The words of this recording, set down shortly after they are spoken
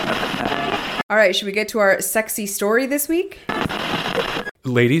All right, should we get to our sexy story this week?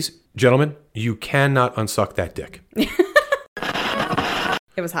 Ladies, gentlemen, you cannot unsuck that dick. It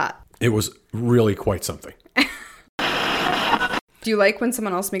was hot. It was really quite something. Do you like when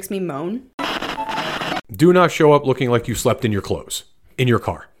someone else makes me moan? Do not show up looking like you slept in your clothes, in your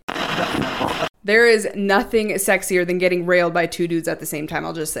car. There is nothing sexier than getting railed by two dudes at the same time.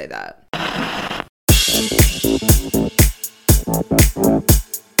 I'll just say that.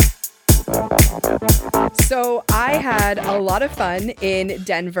 So I had a lot of fun in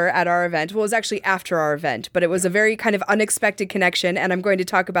Denver at our event. Well, it was actually after our event, but it was a very kind of unexpected connection, and I'm going to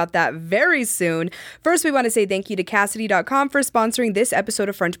talk about that very soon. First, we want to say thank you to Kasidie.com for sponsoring this episode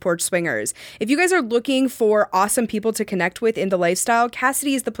of Front Porch Swingers. If you guys are looking for awesome people to connect with in the lifestyle,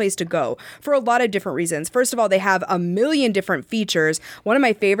 Kasidie is the place to go for a lot of different reasons. First of all, they have a million different features. One of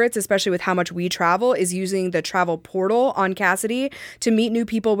my favorites, especially with how much we travel, is using the travel portal on Kasidie to meet new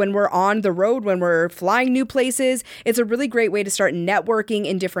people when we're on the road, when we're flying new places. It's a really great way to start networking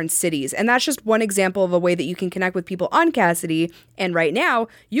in different cities. And that's just one example of a way that you can connect with people on Kasidie. And right now,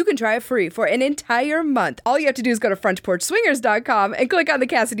 you can try it free for an entire month. All you have to do is go to frontporchswingers.com and click on the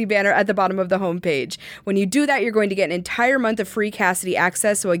Kasidie banner at the bottom of the homepage. When you do that, you're going to get an entire month of free Kasidie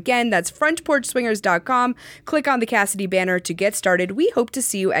access. So again, that's frontporchswingers.com. Click on the Kasidie banner to get started. We hope to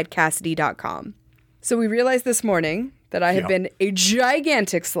see you at Kasidie.com. So we realized this morning that I have been a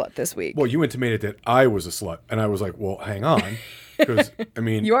gigantic slut this week. Well, you intimated that I was a slut, and I was like, well, hang on. Because, I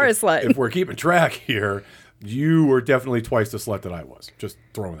mean, you are a slut. If we're keeping track here, you were definitely twice the slut that I was. Just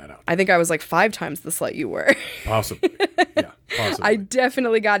throwing that out. I think I was like 5 times the slut you were. Possibly. Yeah, possibly. I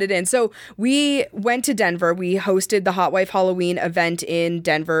definitely got it in. So we went to Denver. We hosted the Hot Wife Halloween event in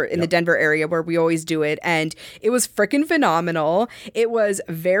Denver, in the Denver area where we always do it. And it was freaking phenomenal. It was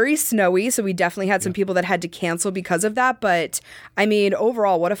very snowy. So we definitely had some people that had to cancel because of that. But I mean,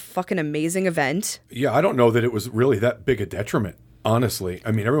 overall, what a fucking amazing event. Yeah, I don't know that it was really that big a detriment. Honestly,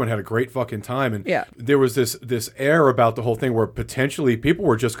 I mean, everyone had a great fucking time, and there was this air about the whole thing where potentially people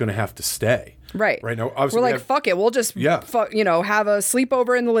were just going to have to stay. Right now, we're like, fuck it, we'll just have a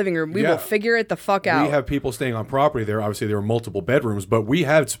sleepover in the living room. We will figure it the fuck out. We have people staying on property there. Obviously, there were multiple bedrooms, but we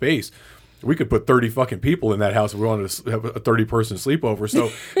had space. We could put 30 fucking people in that house if we wanted to have a 30-person sleepover.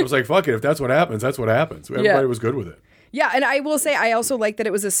 So it was like, fuck it, if that's what happens, that's what happens. Everybody was good with it. Yeah, and I will say I also like that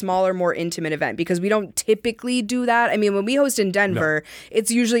it was a smaller, more intimate event because we don't typically do that. I mean, when we host in Denver, it's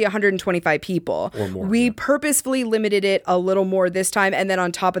usually 125 people. Or more. We purposefully limited it a little more this time, and then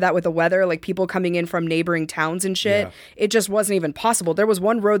on top of that with the weather, like people coming in from neighboring towns and shit, it just wasn't even possible. There was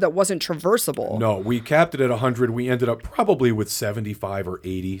one road that wasn't traversable. No, we capped it at 100. We ended up probably with 75 or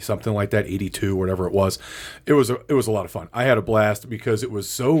 80, something like that, 82, whatever it was. It was a lot of fun. I had a blast because it's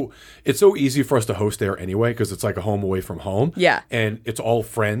so easy for us to host there anyway because it's like a home away from home. Yeah. And it's all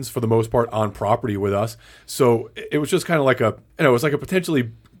friends for the most part on property with us. So it was just kind of like it was like a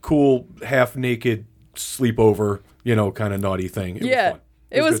potentially cool half naked sleepover, kind of naughty thing. It was fun.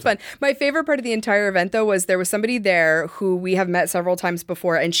 It was fun. My favorite part of the entire event, though, was there was somebody there who we have met several times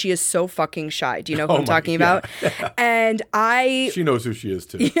before, and she is so fucking shy. Do you know who I'm talking about? And she knows who she is,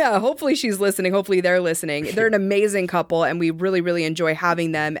 too. Yeah, hopefully she's listening. Hopefully they're listening. They're an amazing couple, and we really, really enjoy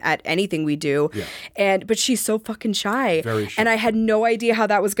having them at anything we do. Yeah. But she's so fucking shy. Very shy. And I had no idea how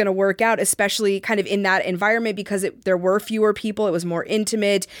that was going to work out, especially kind of in that environment, because there were fewer people. It was more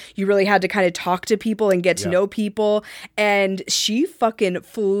intimate. You really had to kind of talk to people and get to know people. And she fucking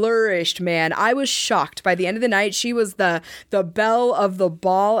flourished, man. I was shocked. By the end of the night, she was the belle of the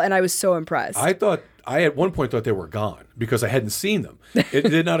ball, and I was so impressed. I at one point thought they were gone because I hadn't seen them. It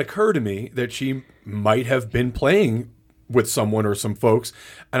did not occur to me that she might have been playing with someone or some folks,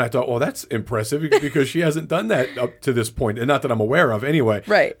 and I thought, well, that's impressive because she hasn't done that up to this point, and not that I'm aware of anyway.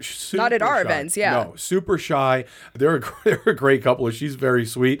 Right. Not at our events, No, super shy. They're a great couple, and she's very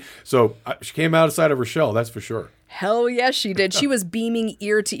sweet. So she came outside of her shell, that's for sure. Hell yes, she did. She was beaming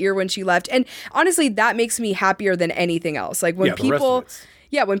ear to ear when she left. And honestly, that makes me happier than anything else. Like when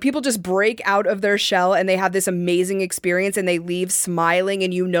people just break out of their shell and they have this amazing experience and they leave smiling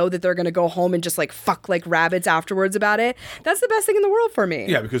and you know that they're going to go home and just like fuck like rabbits afterwards about it. That's the best thing in the world for me.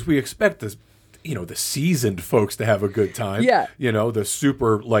 Yeah, because we expect this, the seasoned folks to have a good time. Yeah. The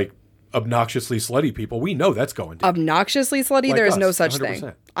super like obnoxiously slutty people. We know that's going down. Obnoxiously slutty? Like there is us, no such 100%.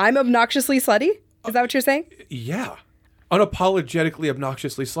 thing. I'm obnoxiously slutty? Is that what you're saying? Yeah. Unapologetically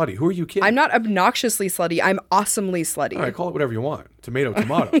obnoxiously slutty. Who are you kidding? I'm not obnoxiously slutty. I'm awesomely slutty. All right, call it whatever you want. tomato,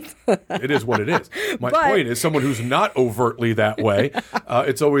 tomato. It is what it is. My point is, someone who's not overtly that way,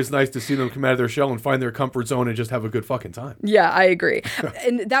 it's always nice to see them come out of their shell and find their comfort zone and just have a good fucking time. Yeah, I agree.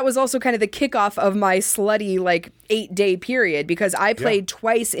 And that was also kind of the kickoff of my slutty, 8-day period, because I played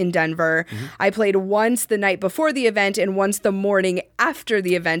twice in Denver. Mm-hmm. I played once the night before the event and once the morning after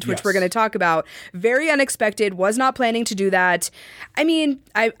the event, which we're going to talk about. Very unexpected. Was not planning to do that. I mean,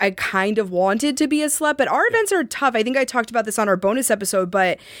 I kind of wanted to be a slut, but our events are tough. I think I talked about this on our bonus episode,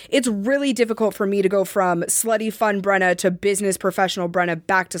 but it's really difficult for me to go from slutty fun Brenna to business professional Brenna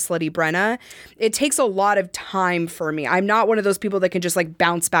back to slutty Brenna. It takes a lot of time for me. I'm not one of those people that can just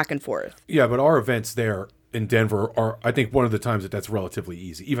bounce back and forth. Yeah, but our events there in Denver are, I think, one of the times that's relatively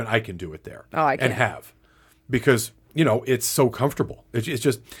easy. Even I can do it there. Oh, I can. And have. Because, it's so comfortable. It's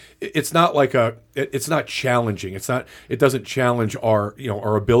just, it's not it's not challenging. It doesn't challenge our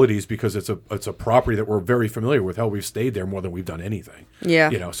abilities because it's a property that we're very familiar with. Hell, we've stayed there more than we've done anything.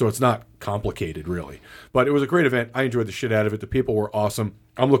 Yeah. So it's not complicated really. But it was a great event. I enjoyed the shit out of it. The people were awesome.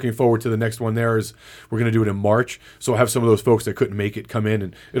 I'm looking forward to the next one. We're going to do it in March. So I'll have some of those folks that couldn't make it come in,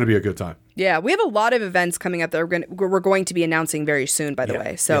 and it'll be a good time. Yeah, we have a lot of events coming up that we're going to be announcing very soon, by the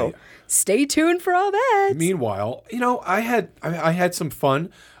way. So stay tuned for all that. Meanwhile, I had some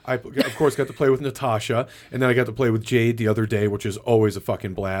fun. I, of course, got to play with Natasha, and then I got to play with Jade the other day, which is always a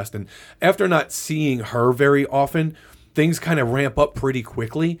fucking blast. And after not seeing her very often, things kind of ramp up pretty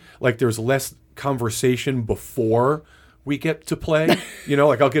quickly. There's less conversation before we get to play.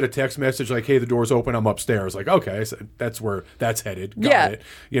 I'll get a text message hey, the door's open, I'm upstairs. Okay, so that's where that's headed. Got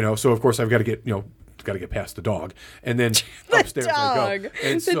it. So of course I've got to get past the dog, and then upstairs I go.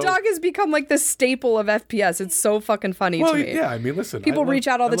 And the dog has become the staple of FPS. It's so fucking funny to me. Yeah, I mean, listen. People reach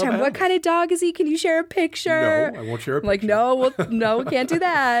out all the time. What kind of dog is he? Can you share a picture? No, I won't share a picture. No, can't do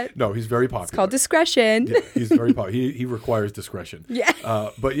that. No, he's very popular. It's called discretion. Yeah, he's very popular. He requires discretion. Yeah.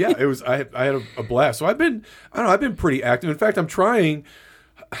 But yeah, it was. I had a blast. So I've been pretty active. In fact,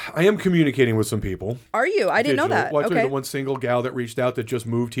 I am communicating with some people. Are you? I didn't know that. Well, I told you the one single gal that reached out that just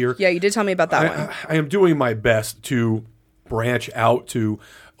moved here. Yeah, you did tell me about that one. I am doing my best to branch out, to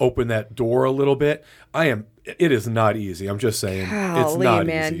open that door a little bit. It is not easy. I'm just saying. It's not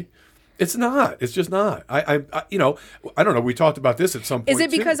easy. It's not. It's just not. I don't know. We talked about this at some point. Is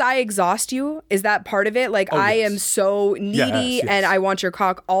it because I exhaust you? Is that part of it? I am so needy and I want your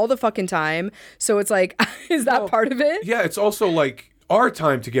cock all the fucking time. So it's is that part of it? Yeah, it's also our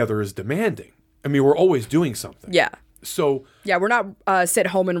time together is demanding. I mean, we're always doing something. Yeah. So yeah, we're not sit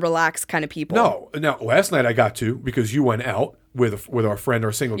home and relax kind of people. No. Now, last night I got to, because you went out with our friend,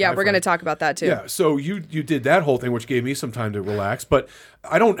 our single guy friend. Yeah, we're going to talk about that too. Yeah, so you did that whole thing, which gave me some time to relax. But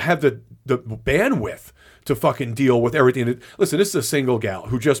I don't have the bandwidth to fucking deal with everything. Listen, this is a single gal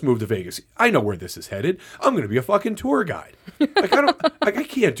who just moved to Vegas. I know where this is headed. I'm going to be a fucking tour guide. I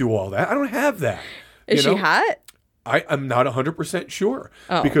can't do all that. I don't have that. Is she hot? I'm not 100% sure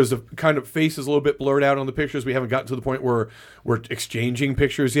because the kind of face is a little bit blurred out on the pictures. We haven't gotten to the point where we're exchanging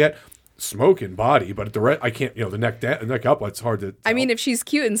pictures yet. Smoking body, but I can't. The neck up. It's hard to tell. I mean, if she's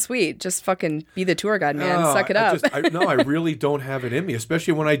cute and sweet, just fucking be the tour guide, man. Suck it up. I really don't have it in me,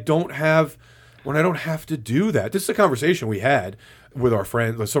 especially when I don't have to do that. This is a conversation we had with our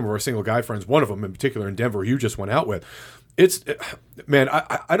friends, with some of our single guy friends. One of them in particular in Denver, you just went out with. Man,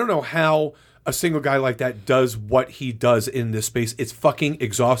 I don't know how a single guy like that does what he does in this space. It's fucking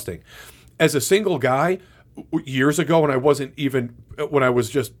exhausting. As a single guy, years ago when I was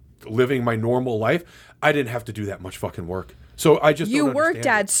just living my normal life, I didn't have to do that much fucking work. So I just you worked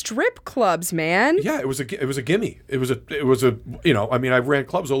at strip clubs, man. Yeah, it was a gimme. It was a I mean, I ran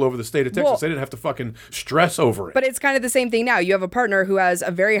clubs all over the state of Texas. I didn't have to fucking stress over it. But it's kind of the same thing now. You have a partner who has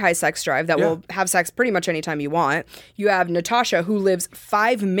a very high sex drive that will have sex pretty much anytime you want. You have Natasha, who lives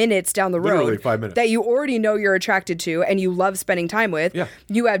 5 minutes down the road. Literally 5 minutes. That you already know you're attracted to and you love spending time with. Yeah.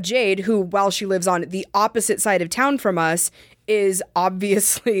 You have Jade, who, while she lives on the opposite side of town from us, is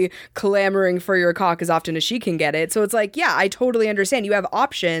obviously clamoring for your cock as often as she can get it. So it's I totally understand. You have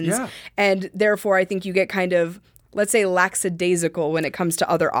options, and therefore I think you get kind of, let's say, lackadaisical when it comes to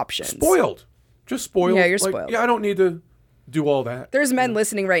other options. Spoiled. Just spoiled. Yeah, you're spoiled. Yeah, I don't need to do all that. There's men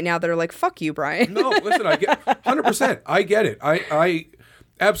listening right now that are like, fuck you, Brian. No, listen, I get 100%. I get it. I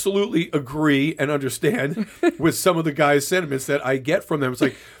absolutely agree and understand with some of the guys' sentiments that I get from them. It's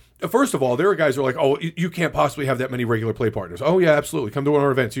first of all, there are guys who are oh, you can't possibly have that many regular play partners. Oh, yeah, absolutely. Come to one of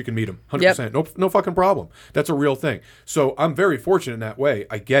our events. You can meet them. 100%. No fucking problem. That's a real thing. So I'm very fortunate in that way.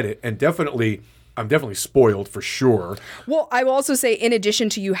 I get it. And definitely I'm definitely spoiled for sure. Well, I will also say, in addition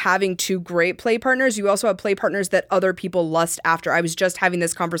to you having two great play partners, you also have play partners that other people lust after. I was just having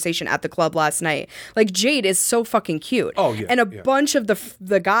this conversation at the club last night. Like, Jade is so fucking cute. Oh, yeah. And a bunch of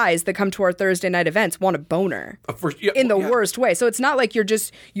the guys that come to our Thursday night events want a boner in the worst way. So it's not like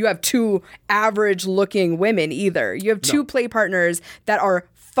you have two average looking women either. You have two play partners that are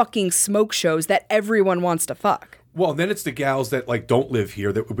fucking smoke shows that everyone wants to fuck. Well, then it's the gals that like don't live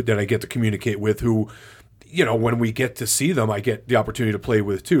here that I get to communicate with who, you know, when we get to see them, I get the opportunity to play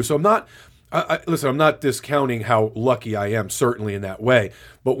with too. So I'm not, listen, I'm not discounting how lucky I am, certainly in that way.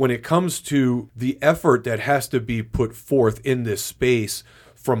 But when it comes to the effort that has to be put forth in this space,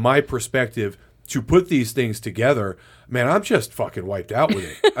 from my perspective, to put these things together, man, I'm just fucking wiped out with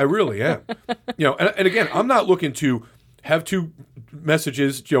it. I really am. You know, and again, I'm not looking to have two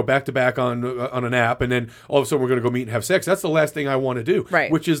messages, you know, back to back on an app, and then all of a sudden we're going to go meet and have sex. That's the last thing I want to do,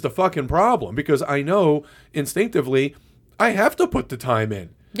 right? Which is the fucking problem, because I know instinctively I have to put the time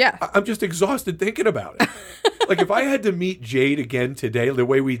in. Yeah, I'm just exhausted thinking about it. Like, if I had to meet Jade again today, the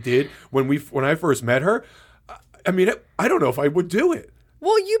way we did when I first met her, I mean, I don't know if I would do it.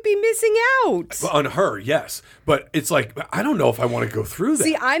 Well, you'd be missing out. On her, yes. But it's like, I don't know if I want to go through that.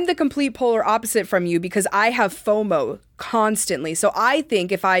 See, I'm the complete polar opposite from you because I have FOMO constantly. So I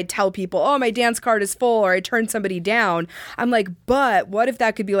think if I tell people, oh, my dance card is full, or I turn somebody down, I'm like, but what if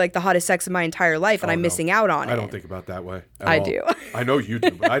that could be like the hottest sex of my entire life and I'm missing out on it? I don't think about that way at I all. do. I know you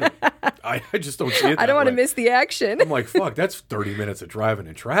do, but I don't. I just don't see it that I don't want to way. miss the action. I'm like, fuck, that's 30 minutes of driving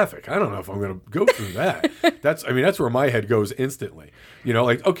in traffic. I don't know if I'm going to go through that. That's where my head goes instantly. You know,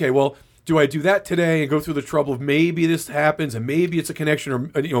 like, okay, well, do I do that today and go through the trouble of maybe this happens and maybe it's a connection,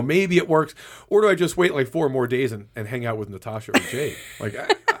 or, you know, maybe it works, or do I just wait like 4 more days and hang out with Natasha or Jade? Like,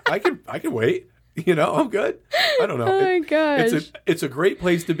 I can wait. You know, I'm good. I don't know. Oh my gosh. It's a great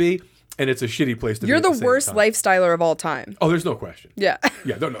place to be. And it's a shitty place to be. You're the worst lifestyler of all time. Oh, there's no question. Yeah.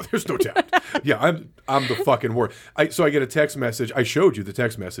 Yeah, no, there's no doubt. Yeah, I'm the fucking worst. So I get a text message. I showed you the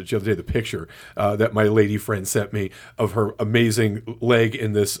text message the other day, the picture that my lady friend sent me of her amazing leg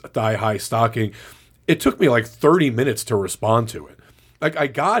in this thigh-high stocking. It took me like 30 minutes to respond to it. Like, I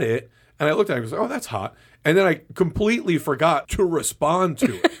got it, and I looked at it and was like, oh, that's hot. And then I completely forgot to respond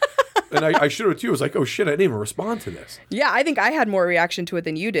to it. And I showed it to you. I was like, oh, shit, I didn't even respond to this. Yeah, I think I had more reaction to it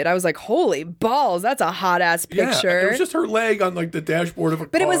than you did. I was like, holy balls, that's a hot-ass picture. Yeah, it was just her leg on, like, the dashboard of a car.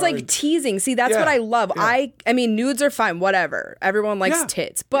 But it was, like, teasing. See, that's what I love. Yeah. I mean, nudes are fine, whatever. Everyone likes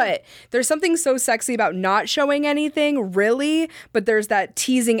tits. But there's something so sexy about not showing anything, really. But there's that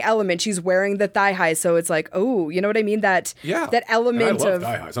teasing element. She's wearing the thigh highs, so it's like, oh, you know what I mean? That element and I love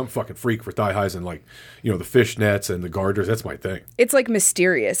thigh highs. I'm a fucking freak for thigh highs and, like, you know, the fishnets and the garters. That's my thing. It's, like,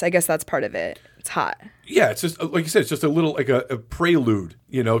 mysterious. I guess that's part of it. It's hot. Yeah, it's just, like you said, it's just a little, like a prelude,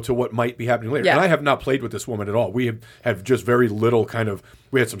 you know, to what might be happening later. Yeah. And I have not played with this woman at all. We have just very little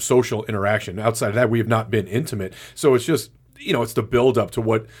we had some social interaction. Outside of that, we have not been intimate. So it's just, you know, it's the build up to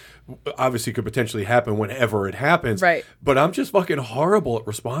what obviously could potentially happen whenever it happens. Right. But I'm just fucking horrible at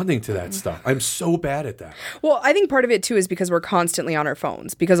responding to that stuff. I'm so bad at that. Well, I think part of it too is because we're constantly on our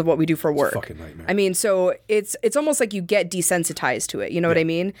phones because of what we do for work. It's a fucking nightmare. I mean, so it's almost like you get desensitized to it. You know what I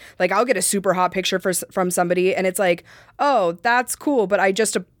mean? Like, I'll get a super hot picture from somebody and it's like, oh, that's cool, but I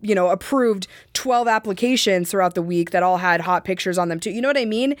just, you know, approved 12 applications throughout the week that all had hot pictures on them too. You know what I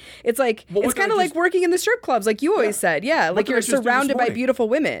mean? It's like, it's kind of like working in the strip clubs, like you always said. Yeah, like you're surrounded by beautiful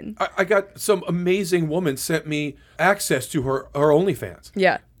women. I got some amazing woman sent me access to her OnlyFans.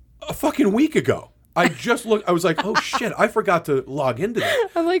 Yeah. A fucking week ago. I just looked, I was like, oh shit, I forgot to log into that.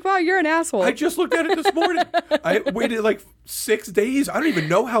 I'm like, wow, you're an asshole. I just looked at it this morning. I waited like 6 days. I don't even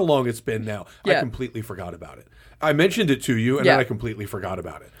know how long it's been now. Yeah. I completely forgot about it. I mentioned it to you and then I completely forgot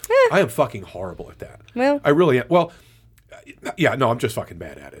about it. I am fucking horrible at that. Well. I really am. Well, yeah, no, I'm just fucking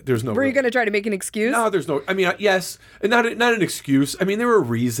bad at it. There's no. Were you going to try to make an excuse? No, there's no. I mean, yes, and not an excuse. I mean, there are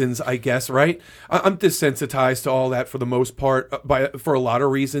reasons, I guess, right? I'm desensitized to all that for the most part, for a lot of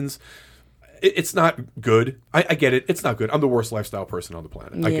reasons. It's not good. I get it. It's not good. I'm the worst lifestyle person on the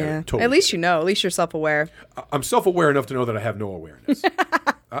planet. Yeah. I get it. Totally. At least you know. At least you're self-aware. I'm self-aware enough to know that I have no awareness.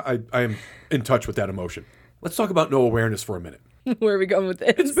 I am in touch with that emotion. Let's talk about no awareness for a minute. Where are we going with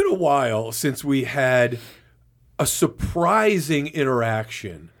this? It's been a while since we had a surprising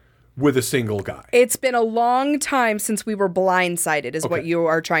interaction with a single guy. It's been a long time since we were blindsided, is what you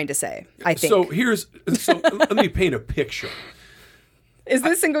are trying to say, I think. So let me paint a picture. Is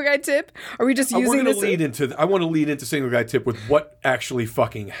this single guy tip? Are we just using this? I want to lead into single guy tip with what actually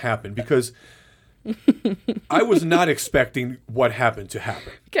fucking happened, because I was not expecting what happened to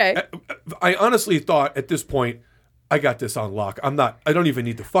happen. Okay. I honestly thought at this point I got this on lock. I don't even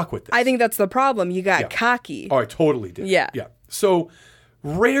need to fuck with this. I think that's the problem. You got cocky. Oh, I totally did. Yeah. Yeah. So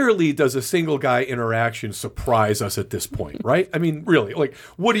rarely does a single guy interaction surprise us at this point, right? I mean, really, like,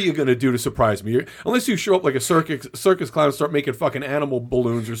 what are you going to do to surprise me? Unless you show up like a circus clown and start making fucking animal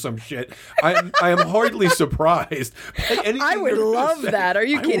balloons or some shit, I am hardly surprised by anything. I would love that. Are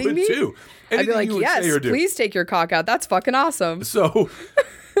you kidding me? Too. I'd be like, yes, please take your cock out. That's fucking awesome. So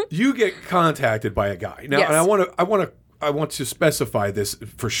you get contacted by a guy now, and I want to specify this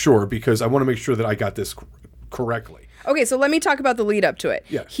for sure because I want to make sure that I got this correctly. Okay, so let me talk about the lead up to it.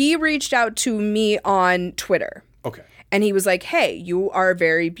 Yeah. He reached out to me on Twitter. Okay. And he was like, hey, you are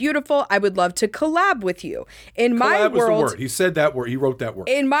very beautiful. I would love to collab with you. In my world, was the word. He said that word. He wrote that word.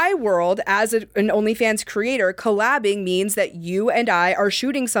 In my world, as an OnlyFans creator, collabing means that you and I are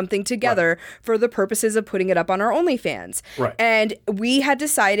shooting something together for the purposes of putting it up on our OnlyFans. Right. And we had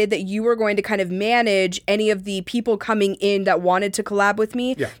decided that you were going to kind of manage any of the people coming in that wanted to collab with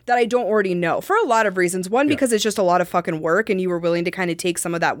me that I don't already know for a lot of reasons. One, because it's just a lot of fucking work and you were willing to kind of take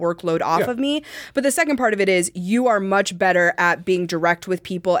some of that workload off of me. But the second part of it is you are much better at being direct with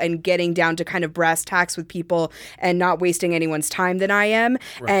people and getting down to kind of brass tacks with people and not wasting anyone's time than I am.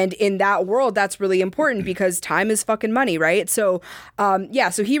 Right. And in that world, that's really important because time is fucking money, right? So,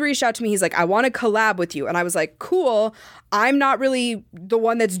 so he reached out to me. He's like, I want to collab with you. And I was like, cool. I'm not really the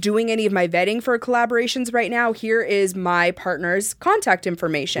one that's doing any of my vetting for collaborations right now. Here is my partner's contact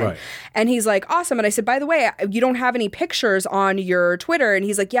information. Right. And he's like, awesome. And I said, by the way, you don't have any pictures on your Twitter. And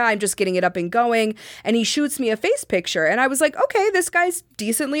he's like, yeah, I'm just getting it up and going. And he shoots me a face picture. And I was like, okay, this guy's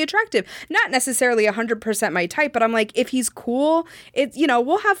decently attractive. Not necessarily 100% my type, but I'm like, if he's cool,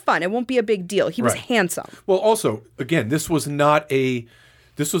 we'll have fun. It won't be a big deal. He was handsome. Well, also, again, this was not a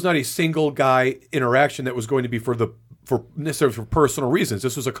single guy interaction that was going to be for necessarily for personal reasons.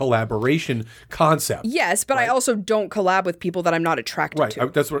 This was a collaboration concept. Yes, but I also don't collab with people that I'm not attracted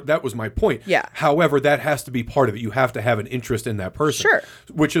to. That was my point. Yeah. However, that has to be part of it. You have to have an interest in that person. Sure.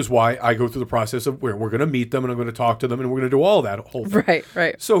 Which is why I go through the process of where we're going to meet them and I'm going to talk to them and we're going to do all that whole thing.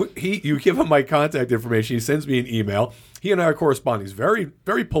 Right. So you give him my contact information. He sends me an email. He and I are corresponding. He's very,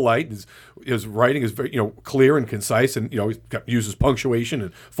 very polite. His writing is very, clear and concise, and he uses punctuation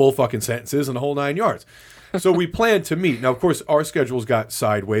and full fucking sentences and the whole 9 yards. So we planned to meet. Now, of course, our schedules got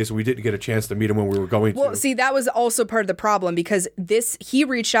sideways, and we didn't get a chance to meet him when we were going to. Well, see, that was also part of the problem because he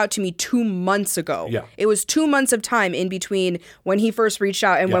reached out to me 2 months ago. Yeah. It was 2 months of time in between when he first reached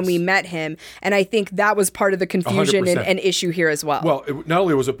out and when we met him, and I think that was part of the confusion and issue here as well. Well, not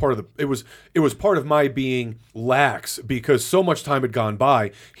only was it part of it was part of my being lax because so much time had gone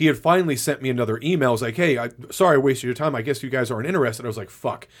by. He had finally sent me another email. I was like, hey, sorry I wasted your time. I guess you guys aren't interested. I was like,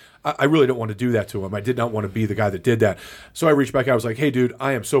 fuck. I really don't want to do that to him. I did not want to be the guy that did that. So I reached back out. I was like, hey, dude,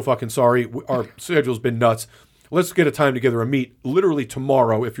 I am so fucking sorry. Our schedule's been nuts. Let's get a time together and meet literally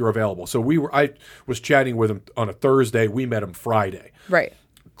tomorrow if you're available. So I was chatting with him on a Thursday. We met him Friday. Right.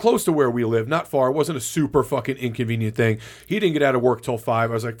 Close to where we live, not far. It wasn't a super fucking inconvenient thing. He didn't get out of work till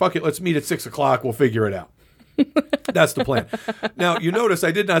 5. I was like, fuck it, let's meet at 6 o'clock. We'll figure it out. That's the plan. Now, you notice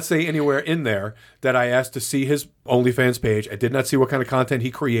I did not say anywhere in there that I asked to see his OnlyFans page. I did not see what kind of content he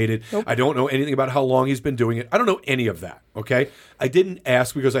created. Nope. I don't know anything about how long he's been doing it. I don't know any of that, okay? I didn't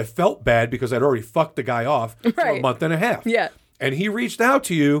ask because I felt bad because I'd already fucked the guy off for a month and a half. Yeah. And he reached out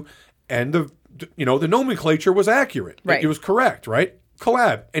to you, and the nomenclature was accurate. Right. It was correct, right?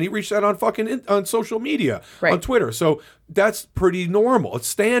 Collab. And he reached out on social media, on Twitter. So that's pretty normal. It's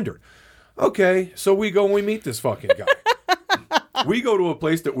standard. Okay, so we go and we meet this fucking guy. We go to a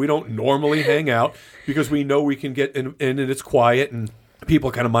place that we don't normally hang out because we know we can get in and it's quiet and people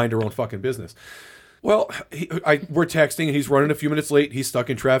kind of mind their own fucking business. Well, we're texting and he's running a few minutes late. He's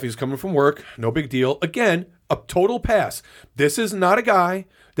stuck in traffic. He's coming from work. No big deal. Again, a total pass. This is not a guy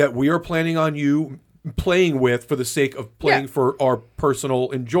that we are planning on you playing with for the sake of playing for our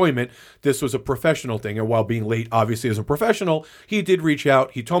personal enjoyment. This was a professional thing, and while being late obviously is a professional, he did reach out.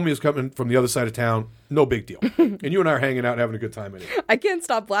 He told me he was coming from the other side of town. No big deal. And you and I are hanging out and having a good time anyway. I can't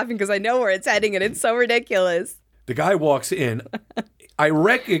stop laughing because I know where it's heading and it's so ridiculous. The guy walks in. I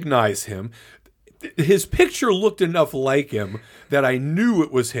recognize him. His picture looked enough like him that I knew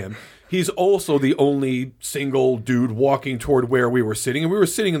it was him. He's also the only single dude walking toward where we were sitting. And we were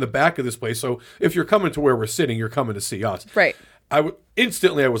sitting in the back of this place. So if you're coming to where we're sitting, you're coming to see us. Right.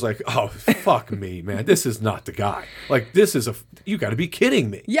 Instantly, I was like, oh, fuck me, man. This is not the guy. Like, you got to be kidding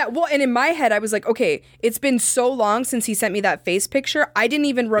me. Yeah, well, and in my head, I was like, okay, it's been so long since he sent me that face picture. I didn't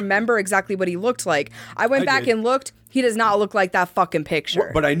even remember exactly what he looked like. I went back and looked. He does not look like that fucking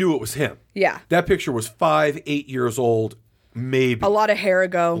picture. But I knew it was him. Yeah. That picture was 5, 8 years old Maybe. A lot of hair A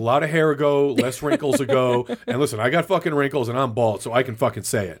ago. lot of hair ago, less wrinkles ago. And listen, I got fucking wrinkles and I'm bald, so I can fucking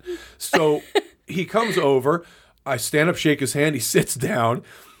say it. So he comes over. I stand up, shake his hand. He sits down.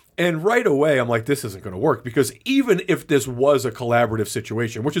 And right away, I'm like, this isn't going to work. Because even if this was a collaborative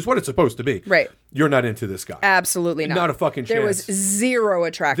situation, which is what it's supposed to be, Right. you're not into this guy. Absolutely not. Not a fucking chance. There was zero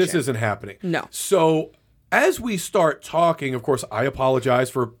attraction. This isn't happening. No. So as we start talking, of course, I apologize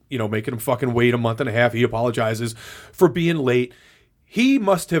for, making him fucking wait a month and a half. He apologizes for being late. He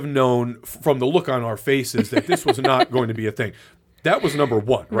must have known from the look on our faces that this was not going to be a thing. That was number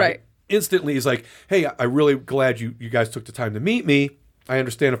one, right? Right. Instantly, he's like, hey, I'm really glad you guys took the time to meet me. I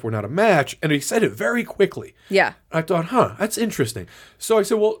understand if we're not a match. And he said it very quickly. Yeah. I thought, that's interesting. So I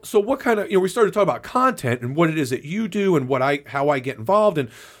said, well, so what kind of, we started talking about content and what it is that you do and how I get involved and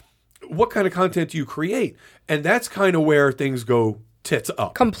what kind of content do you create? And that's kind of where things go tits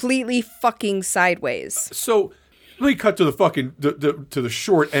up. Completely fucking sideways. So let me cut to the fucking to the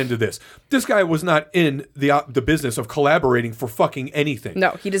short end of this. This guy was not in the business of collaborating for fucking anything.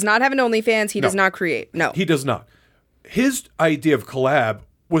 No, he does not have an OnlyFans. He does not create. No. He does not. His idea of collab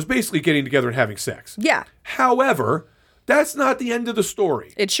was basically getting together and having sex. Yeah. However, that's not the end of the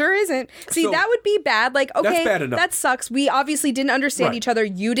story. It sure isn't. See, So- that would be bad. Like, okay, That's bad enough. that sucks. We obviously didn't understand Right. each other.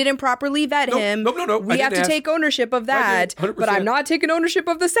 You didn't properly vet him. No. I We have didn't to ask. take ownership of I that. did, 100%. But I'm not taking ownership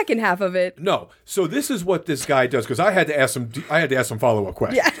of the second half of it. No. So this is what this guy does because I had to ask some follow-up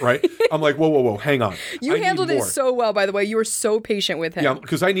questions, Yeah. right? I'm like, whoa, hang on. You I need handled it more. so well, by the way. You were so patient with him. Yeah,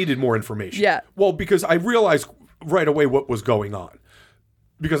 because I needed more information. Yeah. Well, because I realized right away what was going on.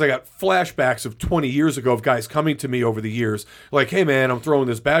 Because I got flashbacks of 20 years ago of guys coming to me over the years, like, hey, man, I'm throwing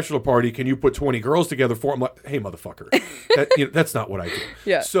this bachelor party. Can you put 20 girls together for? I'm like, hey, motherfucker. That's not what I do.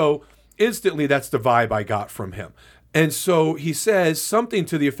 Yeah. So instantly, that's the vibe I got from him. And so he says something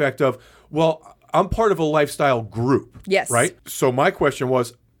to the effect of, well, I'm part of a lifestyle group. Yes. Right? So my question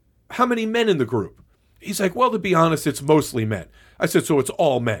was, how many men in the group? He's like, well, to be honest, it's mostly men. I said, so it's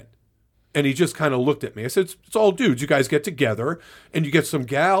all men. And he just kind of looked at me. I said, it's all dudes. You guys get together and you get some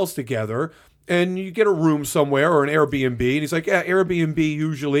gals together and you get a room somewhere or an Airbnb. And he's like, yeah, Airbnb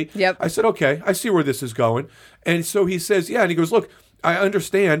usually. Yep. I said, okay, I see where this is going. And so he says, yeah. And he goes, look, I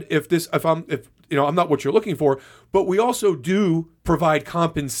understand if I'm not what you're looking for, but we also do provide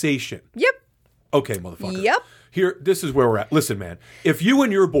compensation. Yep. Okay, motherfucker. Yep. Here, this is where we're at. Listen, man, if you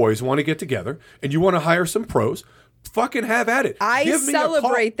and your boys want to get together and you want to hire some pros, fucking have at it. I Give me a call.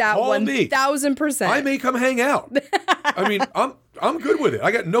 celebrate that Call me. 1,000%. I may come hang out. I mean, I'm good with it.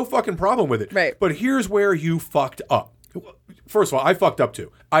 I got no fucking problem with it. Right. But here's where you fucked up. First of all, I fucked up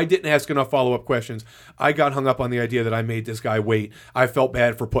too. I didn't ask enough follow-up questions. I got hung up on the idea that I made this guy wait. I felt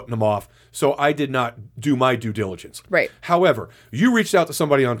bad for putting him off. So I did not do my due diligence. Right. However, you reached out to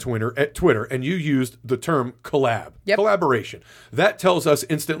somebody on Twitter and you used the term collab. Yep. Collaboration. That tells us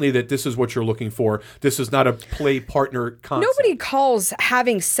instantly that this is what you're looking for. This is not a play partner concept. Nobody calls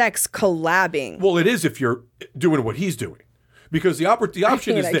having sex collabing. Well, it is if you're doing what he's doing. Because the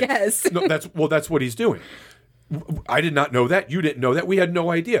option is I that guess. No, that's what he's doing. I did not know that. You didn't know that. We had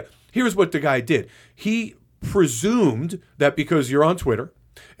no idea. Here's what the guy did. He presumed that because you're on Twitter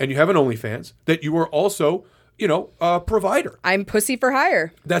and you have an OnlyFans, that you are also, a provider. I'm pussy for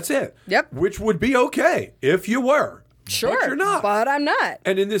hire. That's it. Yep. Which would be okay if you were. Sure. But you're not. But I'm not.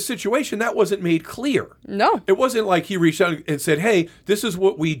 And in this situation, that wasn't made clear. No. It wasn't like he reached out and said, hey, this is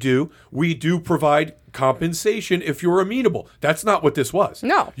what we do. We do provide compensation if you're amenable. That's not what this was.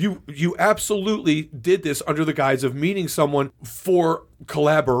 No. You absolutely did this under the guise of meeting someone for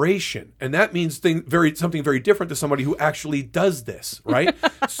collaboration. And that means something very different to somebody who actually does this, right?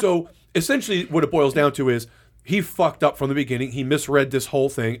 So essentially what it boils down to is he fucked up from the beginning. He misread this whole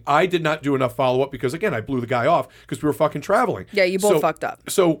thing. I did not do enough follow-up because, again, I blew the guy off because we were fucking traveling. Yeah, you both fucked up.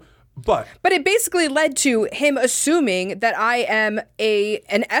 But it basically led to him assuming that I am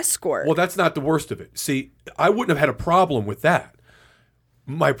an escort. well, that's not the worst of it. See, I wouldn't have had a problem with that.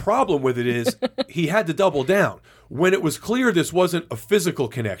 My problem with it is he had to double down. When it was clear this wasn't a physical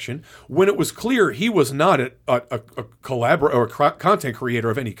connection, when it was clear he was not a collaborator or a content creator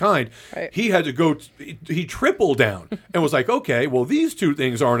of any kind, Right. he had to go, he tripled down and was like, okay, well, these two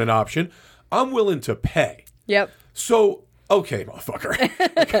things aren't an option. I'm willing to pay. Yep. So, okay,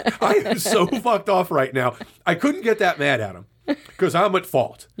 motherfucker. I am so fucked off right now. I couldn't get that mad at him because I'm at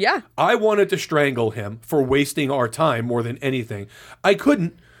fault. Yeah. I wanted to strangle him for wasting our time more than anything. I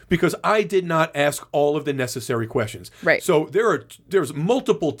couldn't because I did not ask all of the necessary questions. Right. So there's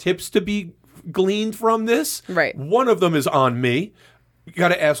multiple tips to be gleaned from this. Right. One of them is on me. You got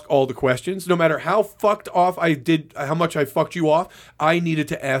to ask all the questions. No matter how fucked off I did, how much I fucked you off, I needed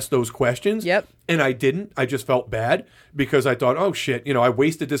to ask those questions. Yep. And I didn't. I just felt bad because I thought, oh shit, I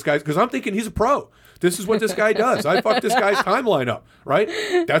wasted this guy's, because I'm thinking he's a pro. This is what this guy does. I fucked this guy's timeline up, right?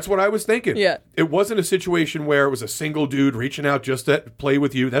 That's what I was thinking. Yeah. It wasn't a situation where it was a single dude reaching out just to play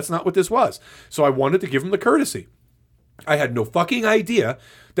with you. That's not what this was. So I wanted to give him the courtesy. I had no fucking idea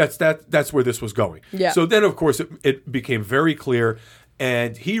that's where this was going. Yeah. So then, of course, it became very clear.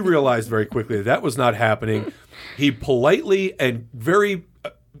 And he realized very quickly that was not happening. He politely and very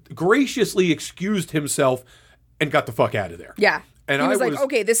graciously excused himself and got the fuck out of there. Yeah. And he was like,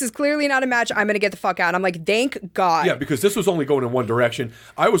 okay, this is clearly not a match. I'm going to get the fuck out. And I'm like, thank God. Yeah, because this was only going in one direction.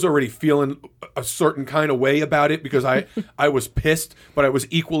 I was already feeling a certain kind of way about it because I was pissed, but I was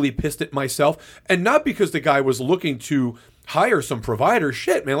equally pissed at myself. And not because the guy was looking to hire some provider.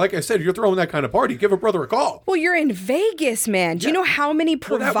 Shit, man. Like I said, you're throwing that kind of party, give a brother a call. Well, you're in Vegas, man. Do you know how many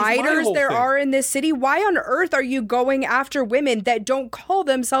providers there are in this city? Why on earth are you going after women that don't call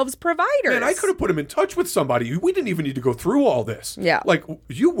themselves providers? Man, I could have put him in touch with somebody. We didn't even need to go through all this. Yeah. Like,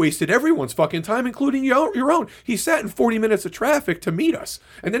 you wasted everyone's fucking time, including your own. He sat in 40 minutes of traffic to meet us,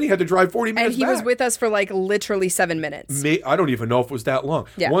 and then he had to drive 40 minutes And he back. was with us for like literally 7 minutes. I don't even know if it was that long.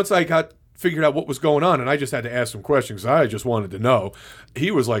 Yeah. Once I figured out what was going on, and I just had to ask some questions. I just wanted to know.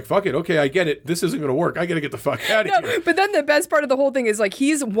 He was like, fuck it. Okay, I get it. This isn't going to work. I got to get the fuck out of here. But then the best part of the whole thing is like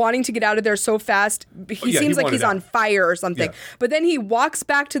he's wanting to get out of there so fast. He seems like he's on fire or something. Yeah. But then he walks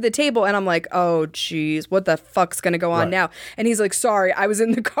back to the table and I'm like, oh, geez, what the fuck's going to go on now? And he's like, sorry, I was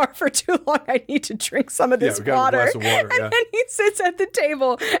in the car for too long. I need to drink some of this we got a water. glass of water. And then he sits at the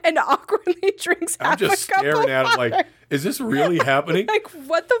table and awkwardly drinks half a cup of water. I'm just staring at him like, is this really happening? Like,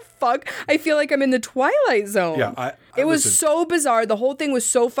 what the fuck? I feel like I'm in the Twilight Zone. Yeah, it was so bizarre. The whole thing was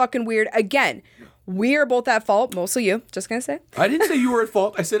so fucking weird. Again, we are both at fault. Mostly you. Just gonna say. I didn't say you were at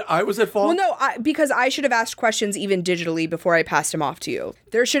fault. I said I was at fault. Well, no, because I should have asked questions even digitally before I passed him off to you.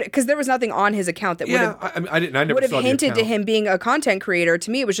 Because there was nothing on his account that would have. I didn't. I never would have saw the hinted to account. him being a content creator. To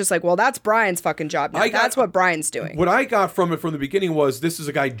me, it was just like, well, that's Brian's fucking job now. That's what Brian's doing. What I got from it from the beginning was this is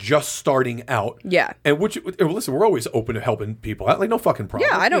a guy just starting out. Yeah. And listen, we're always open to helping people out. Like, no fucking problem.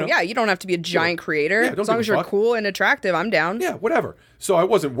 Yeah, I don't. Yeah, you don't have to be a giant creator. Yeah, as long as you're cool and attractive, I'm down. Yeah, whatever. So I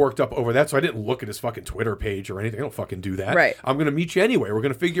wasn't worked up over that. So I didn't look at his fucking Twitter page or anything. I don't fucking do that. Right. I'm going to meet you anyway. We're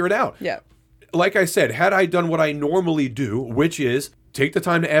going to figure it out. Yeah. Like I said, had I done what I normally do, which is take the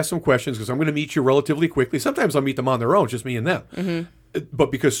time to ask some questions because I'm going to meet you relatively quickly. Sometimes I'll meet them on their own, just me and them. Mm-hmm. But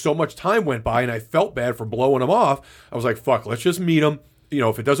because so much time went by and I felt bad for blowing them off, I was like, fuck, let's just meet them.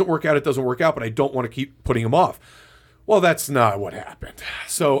 If it doesn't work out, it doesn't work out, but I don't want to keep putting them off. Well, that's not what happened.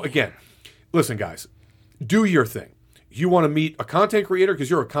 So again, listen, guys, do your thing. You want to meet a content creator because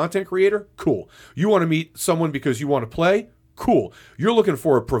you're a content creator? Cool. You want to meet someone because you want to play? Cool. You're looking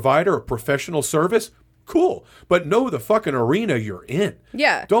for a provider, a professional service? Cool. But know the fucking arena you're in.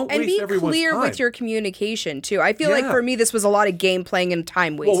 Yeah. Don't and waste everyone's be clear time. with your communication, too. I feel like for me, this was a lot of game playing and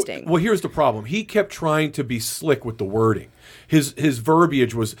time wasting. Well, here's the problem. He kept trying to be slick with the wording. His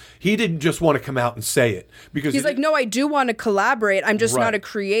verbiage was, he didn't just want to come out and say it. Because he's like, no, I do want to collaborate. I'm just not a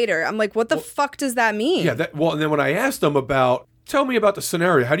creator. I'm like, what the fuck does that mean? Yeah. And then when I asked him tell me about the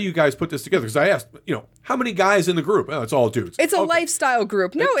scenario. How do you guys put this together? Because I asked, how many guys in the group? Oh, it's all dudes. It's a lifestyle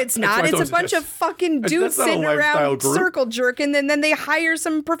group. No, it's not. It's a bunch of fucking dudes sitting around circle jerking, and then they hire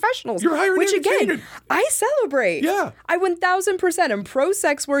some professionals. You're hiring which again, entertainers. I celebrate. Yeah. I 1000% am pro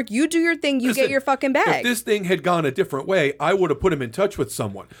sex work. You do your thing. You get your fucking bag. If this thing had gone a different way, I would have put him in touch with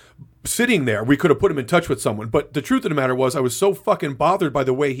someone. Sitting there, we could have put him in touch with someone. But the truth of the matter was, I was so fucking bothered by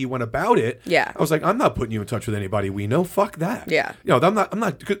the way he went about it. Yeah. I was like, I'm not putting you in touch with anybody we know. Fuck that. Yeah. I'm not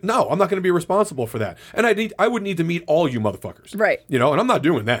going to be responsible for that. And I would need to meet all you motherfuckers. Right. And I'm not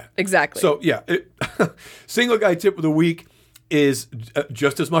doing that. Exactly. So yeah, single guy tip of the week is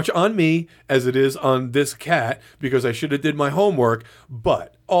just as much on me as it is on this cat because I should have did my homework.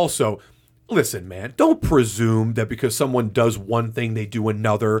 But also, listen, man, don't presume that because someone does one thing, they do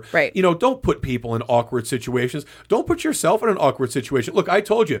another. Right. Don't put people in awkward situations. Don't put yourself in an awkward situation. Look, I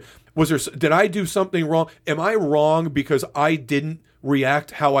told you, did I do something wrong? Am I wrong because I didn't react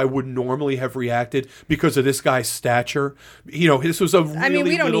how I would normally have reacted because of this guy's stature? This was a really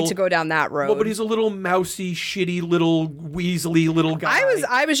we don't need to go down that road. Well, but he's a little mousy, shitty, little weaselly little guy.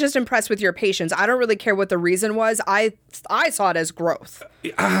 I was just impressed with your patience. I don't really care what the reason was. I saw it as growth.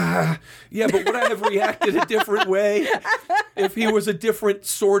 Yeah, but would I have reacted a different way if he was a different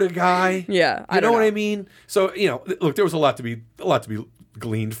sort of guy? Yeah, you know what I mean. So look, there was a lot to be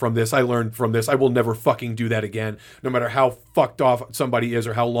gleaned from this. I learned from this. I will never fucking do that again. No matter how fucked off somebody is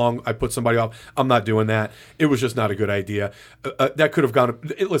or how long I put somebody off, I'm not doing that. It was just not a good idea. That could have gone.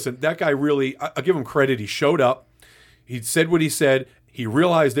 Listen, that guy really, I'll give him credit. He showed up. He said what he said. He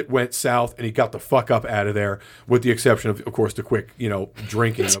realized it went south, and he got the fuck up out of there, with the exception of course, the quick,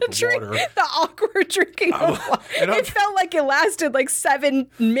 drinking of the water. The awkward drinking of water. It felt like it lasted like 7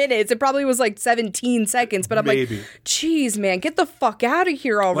 minutes. It probably was like 17 seconds, but I'm maybe. like, geez, man, get the fuck out of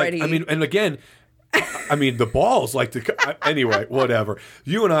here already. And again, the balls anyway, whatever.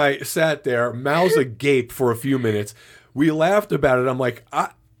 You and I sat there, mouths agape for a few minutes. We laughed about it. I'm like,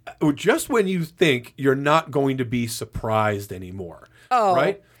 just when you think you're not going to be surprised anymore. Oh,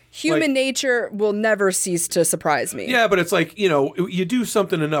 right? Human nature will never cease to surprise me. Yeah, but it's like, you do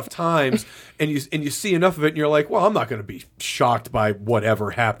something enough times and you see enough of it and you're like, well, I'm not going to be shocked by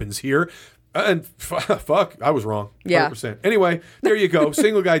whatever happens here. And fuck, I was wrong. 100%. Yeah. Anyway, there you go.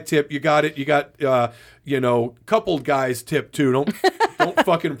 Single guy tip. You got it. You got, coupled guys tip too. Don't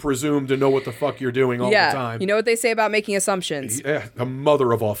fucking presume to know what the fuck you're doing all the time. You know what they say about making assumptions. Yeah, the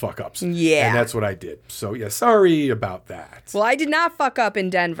mother of all fuck ups. Yeah. And that's what I did. So yeah, sorry about that. Well, I did not fuck up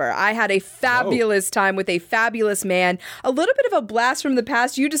in Denver. I had a fabulous time with a fabulous man. A little bit of a blast from the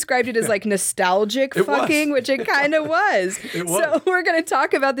past. You described it as like nostalgic fucking, which it kind of was. It was. So we're going to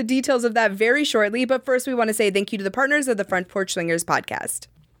talk about the details of that very shortly. But first, we want to say thank you to the partners of the Front Porch Swingers podcast.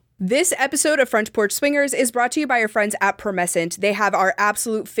 This episode of Front Porch Swingers is brought to you by our friends at Promescent. They have our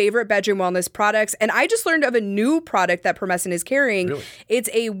absolute favorite bedroom wellness products, and I just learned of a new product that Promescent is carrying. Really? It's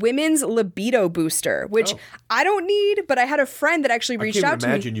a women's libido booster, which I don't need, but I had a friend that actually reached out to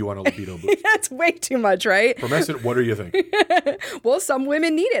me. I can't imagine you want a libido booster. That's way too much, right? Promescent, what do you think? Well, some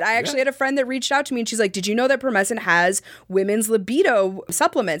women need it. I actually had a friend that reached out to me, and she's like, did you know that Promescent has women's libido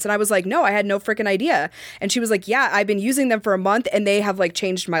supplements? And I was like, no, I had no freaking idea. And she was like, yeah, I've been using them for a month, and they have like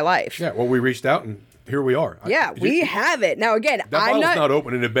changed my life. Yeah, well, we reached out and here we are. Yeah, we have it. Now, again, that bottle's not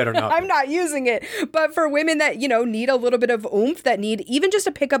open and it better not I'm not using it. But for women that, need a little bit of oomph, that need even just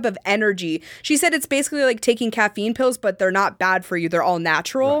a pickup of energy, she said it's basically like taking caffeine pills, but they're not bad for you. They're all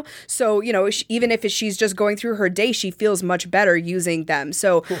natural. Right. So, even if she's just going through her day, she feels much better using them.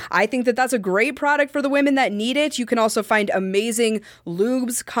 So cool. I think that that's a great product for the women that need it. You can also find amazing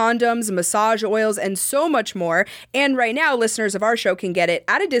lubes, condoms, massage oils, and so much more. And right now, listeners of our show can get it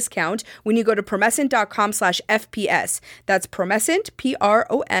at a discount when you go to promescent.com/FPS. That's Promescent,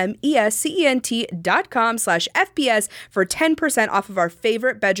 PROMESCENT.com/FPS for 10% off of our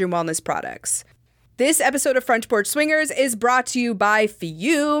favorite bedroom wellness products. This episode of Front Porch Swingers is brought to you by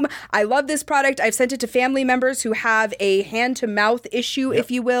Fume. I love this product. I've sent it to family members who have a hand-to-mouth issue, if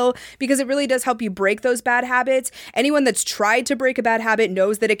you will, because it really does help you break those bad habits. Anyone that's tried to break a bad habit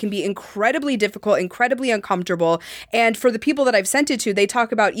knows that it can be incredibly difficult, incredibly uncomfortable. And for the people that I've sent it to, they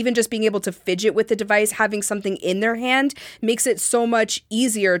talk about even just being able to fidget with the device, having something in their hand makes it so much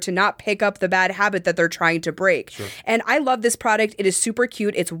easier to not pick up the bad habit that they're trying to break. Sure. And I love this product. It is super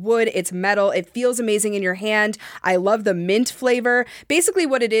cute. It's wood. It's metal. It feels amazing in your hand. I love the mint flavor. Basically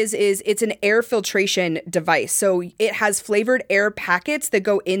what it is it's an air filtration device. So it has flavored air packets that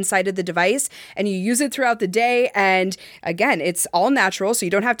go inside of the device and you use it throughout the day. And again, it's all natural, so you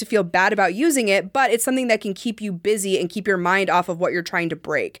don't have to feel bad about using it, but it's something that can keep you busy and keep your mind off of what you're trying to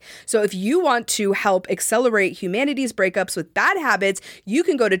break. So if you want to help accelerate humanity's breakups with bad habits, you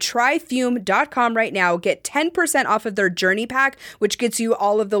can go to tryfume.com right now, get 10% off of their journey pack, which gets you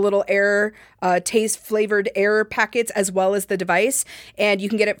all of the little air taste flavored air packets as well as the device, and you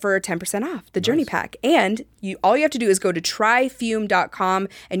can get it for 10% off the journey pack. And all you have to do is go to tryfume.com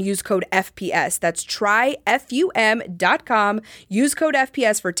and use code FPS. That's tryfum.com. Use code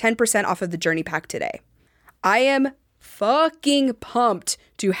FPS for 10% off of the journey pack today. I am fucking pumped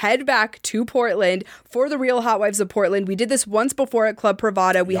to head back to Portland for the Real Housewives of Portland. We did this once before at Club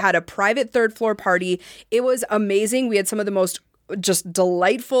Pravada. We had a private third floor party. It was amazing. We had some of the most just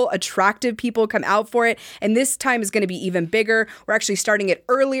delightful, attractive people come out for it. And this time is going to be even bigger. We're actually starting it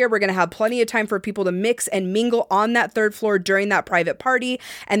earlier. We're going to have plenty of time for people to mix and mingle on that third floor during that private party.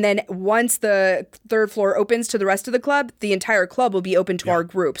 And then once the third floor opens to the rest of the club, the entire club will be open to our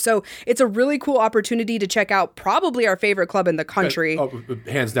group. So it's a really cool opportunity to check out probably our favorite club in the country.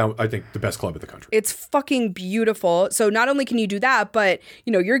 Hands down, I think the best club in the country. It's fucking beautiful. So not only can you do that, but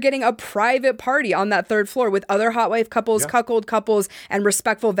you're getting a private party on that third floor with other hot wife couples, cuckold couples, and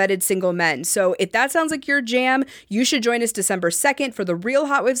respectful vetted single men. So if that sounds like your jam, you should join us December 2nd for the Real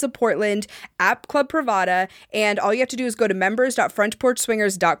Housewives of Portland at Club Pravada. And all you have to do is go to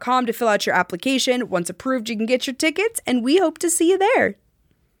members.frontporchswingers.com to fill out your application. Once approved, you can get your tickets, and we hope to see you there.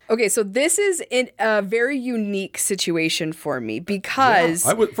 Okay, so this is in a very unique situation for me because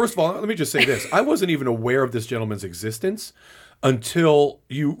First of all, let me just say this. I wasn't even aware of this gentleman's existence until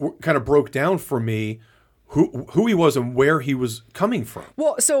you kind of broke down for me who he was and where he was coming from.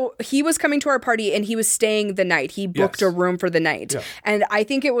 Well, so he was coming to our party and he was staying the night. He booked a room for the night. Yeah. And I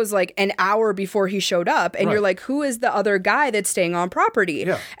think it was like an hour before he showed up. And you're like, who is the other guy that's staying on property?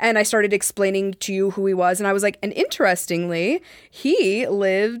 Yeah. And I started explaining to you who he was. And I was like, and interestingly, he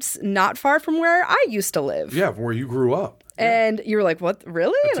lives not far from where I used to live. Yeah, from where you grew up. And you were like, what?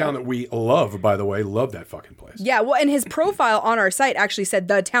 Really? A town that we love, by the way. Love that fucking place. Yeah, well, and his profile on our site actually said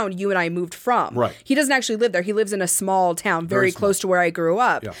the town you and I moved from. Right. He doesn't actually live there. He lives in a small town, very close to where I grew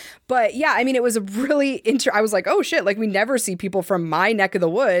up. Yeah. But yeah, I mean, it was a really I was like, oh shit, like we never see people from my neck of the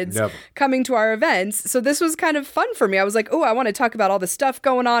woods coming to our events. So this was kind of fun for me. I was like, oh, I want to talk about all the stuff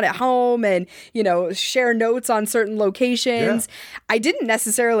going on at home and, share notes on certain locations. Yeah. I didn't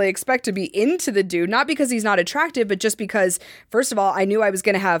necessarily expect to be into the dude, not because he's not attractive, but just because, first of all, I knew I was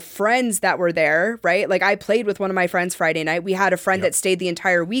going to have friends that were there, right? Like I played with one of my friends Friday night. We had a friend that stayed the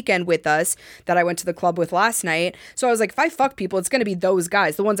entire weekend with us that I went to the club with last night. So I was like, if I fuck people, it's going to be those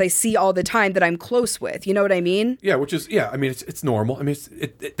guys, the ones I see all the time that I'm close with. You know what I mean? Yeah, which is, I mean, it's normal. I mean,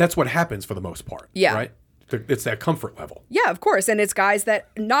 that's what happens for the most part. Yeah. Right? It's that comfort level. Yeah, of course. And it's guys that,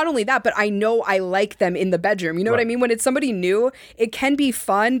 not only that, but I know I like them in the bedroom. You know what I mean? When it's somebody new, it can be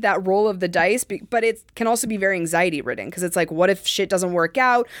fun, that roll of the dice, but it can also be very anxiety ridden because it's like, what if shit doesn't work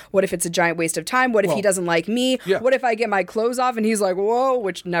out? What if it's a giant waste of time? What if he doesn't like me? Yeah. What if I get my clothes off and he's like, whoa,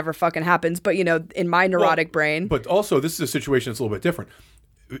 which never fucking happens. But, in my neurotic brain. But also, this is a situation that's a little bit different.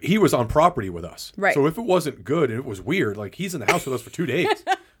 He was on property with us. Right. So if it wasn't good and it was weird, like he's in the house with us for 2 days.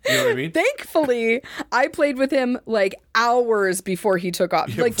 You know what I mean? Thankfully, I played with him like hours before he took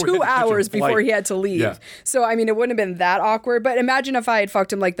off. Like 2 hours before he had to leave. Yeah. So, I mean, it wouldn't have been that awkward. But imagine if I had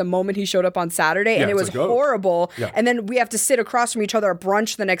fucked him like the moment he showed up on Saturday and it was horrible. Yeah. And then we have to sit across from each other at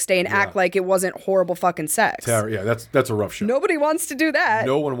brunch the next day and act like it wasn't horrible fucking sex. Yeah, that's a rough show. Nobody wants to do that.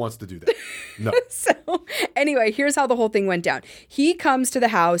 No one wants to do that. No. So, anyway, here's how the whole thing went down. He comes to the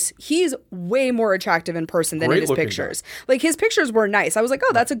house. He's way more attractive in person than in his pictures. Like, his pictures were nice. I was like,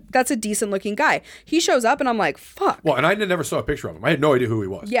 oh, that's a decent looking guy. He shows up and I'm like, fuck. Well, and I never saw a picture of him. I had no idea who he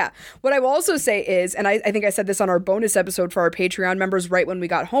was. Yeah. What I will also say is, and I think I said this on our bonus episode for our Patreon members right when we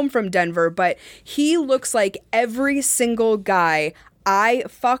got home from Denver, but he looks like every single guy I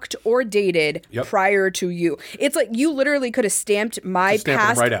fucked or dated prior to you. It's like you literally could have stamped my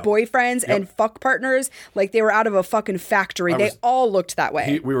past boyfriends and fuck partners like they were out of a fucking factory. They all looked that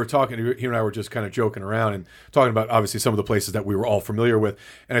way. We were talking, he and I were just kind of joking around and talking about obviously some of the places that we were all familiar with.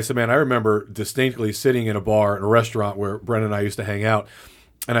 And I said, man, I remember distinctly sitting in a bar, in a restaurant where Brennan and I used to hang out.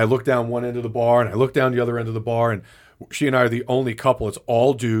 And I looked down one end of the bar and I looked down the other end of the bar. And she and I are the only couple. It's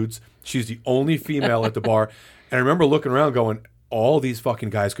all dudes. She's the only female at the bar. And I remember looking around going, all these fucking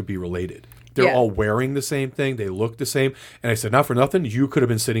guys could be related. They're all wearing the same thing. They look the same. And I said, not for nothing, you could have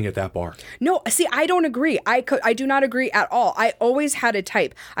been sitting at that bar. No, see, I don't agree. I do not agree at all. I always had a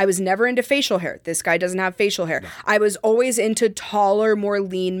type. I was never into facial hair. This guy doesn't have facial hair. No. I was always into taller, more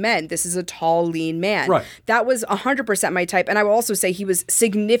lean men. This is a tall, lean man. Right. That was 100% my type. And I will also say he was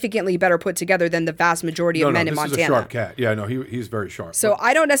significantly better put together than the vast majority of men in Montana. This is a sharp cat. Yeah, no, he's very sharp. So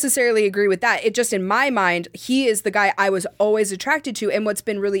I don't necessarily agree with that. It just, in my mind, he is the guy I was always attracted to. And what's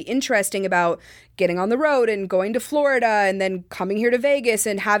been really interesting about getting on the road and going to Florida and then coming here to Vegas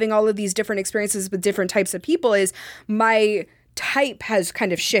and having all of these different experiences with different types of people is my type has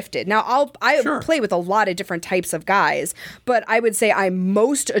kind of shifted. Now, I play with a lot of different types of guys, but I would say I'm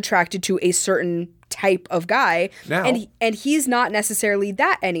most attracted to a certain type of guy, and he's not necessarily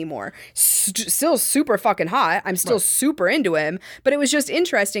that anymore. Still super fucking hot. I'm still super into him, but it was just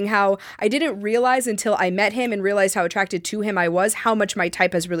interesting how I didn't realize until I met him and realized how attracted to him I was, how much my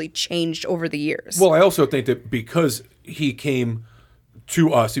type has really changed over the years. Well, I also think that because he came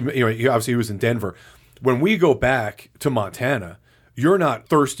to us, obviously he was in Denver. When we go back to Montana, you're not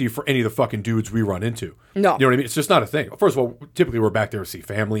thirsty for any of the fucking dudes we run into. No. You know what I mean? It's just not a thing. First of all, typically we're back there to see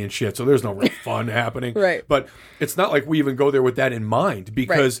family and shit, so there's no real fun happening. Right. But it's not like we even go there with that in mind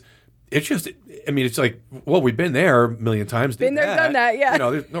because it's just, I mean, it's like, well, we've been there a million times. Been there, done that, yeah.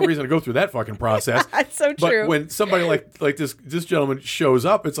 There's no reason to go through that fucking process. That's so true. But when somebody like this gentleman shows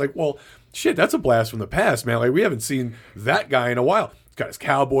up, it's like, well, shit, that's a blast from the past, man. Like, we haven't seen that guy in a while. He's got his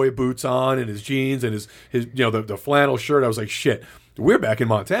cowboy boots on and his jeans and his the flannel shirt. I was like, shit, we're back in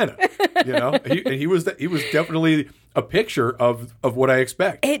Montana. He was definitely a picture of what I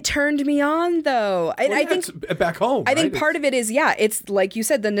expect. It turned me on, though. And I think it's back home. I think part of it is, it's like you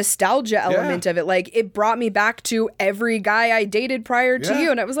said, the nostalgia element of it. Like, it brought me back to every guy I dated prior to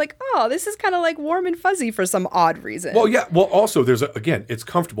you. And I was like, oh, this is kind of like warm and fuzzy for some odd reason. Well, yeah. Well, also, again, it's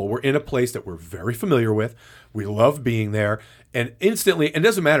comfortable. We're in a place that we're very familiar with. We love being there. And instantly, and it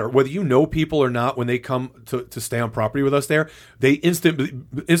doesn't matter whether you know people or not, when they come to stay on property with us there, they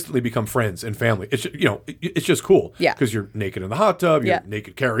instantly become friends and family. It's, it's just cool. Yeah. Because you're naked in the hot tub, you're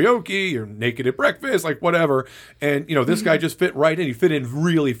naked karaoke, you're naked at breakfast, like whatever. And, this guy just fit right in. He fit in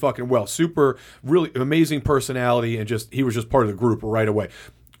really fucking well. Super, really amazing personality. And he was just part of the group right away.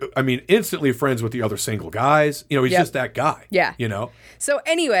 I mean, instantly friends with the other single guys. He's just that guy. Yeah. So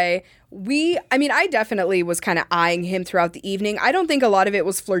anyway, I definitely was kind of eyeing him throughout the evening. I don't think a lot of it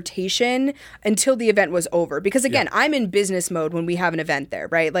was flirtation until the event was over. Because again, I'm in business mode when we have an event there,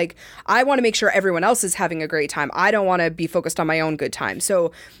 right? Like, I want to make sure everyone else is having a great time. I don't want to be focused on my own good time.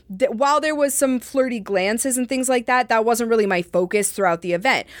 So while there was some flirty glances and things like that, that wasn't really my focus throughout the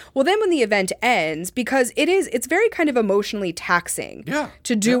event. Well, then when the event ends, because it's very kind of emotionally taxing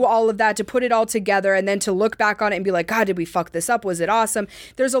to do all of that, to put it all together, and then to look back on it and be like, God, did we fuck this up? Was it awesome?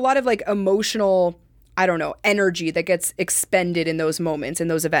 There's a lot of like emotional, I don't know, energy that gets expended in those moments, in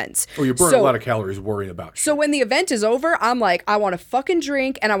those events. Oh, you burn a lot of calories worrying about shit. So when the event is over, I'm like, I want to fucking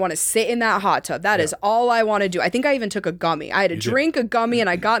drink and I want to sit in that hot tub. That is all I want to do. I think I even took a gummy. I had a drink, a gummy, and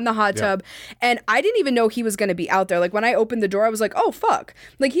I got in the hot tub. And I didn't even know he was going to be out there. Like, when I opened the door, I was like, oh, fuck.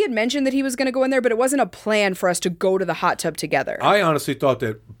 Like, he had mentioned that he was going to go in there, but it wasn't a plan for us to go to the hot tub together. I honestly thought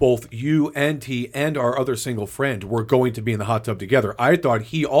that both you and he and our other single friend were going to be in the hot tub together. I thought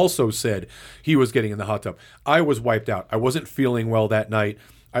he also said he was getting in the hot tub. I was wiped out. I wasn't feeling well that night.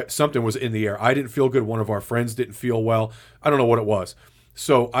 Something was in the air. I didn't feel good. One of our friends didn't feel well. I don't know what it was.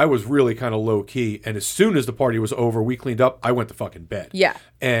 So I was really kind of low key. And as soon as the party was over, we cleaned up, I went to fucking bed. Yeah.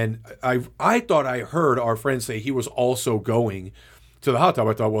 And I thought I heard our friend say he was also going to the hot tub.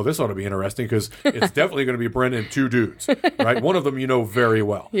 I thought, well, this ought to be interesting because it's definitely going to be Brendan and two dudes, right? One of them very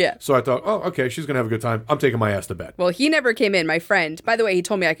well. Yeah. So I thought, oh, okay, she's going to have a good time. I'm taking my ass to bed. Well, he never came in, my friend. By the way, he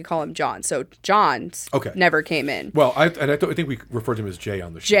told me I could call him John. So John never came in. Well, I think we referred to him as Jay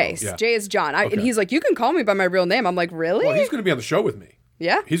on the show. Jay is John. And he's like, you can call me by my real name. I'm like, really? Well, he's going to be on the show with me.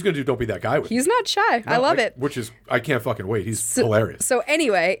 Yeah. He's going to do Don't Be That Guy with me. He's not shy. I love it. Which is, I can't fucking wait. He's hilarious. So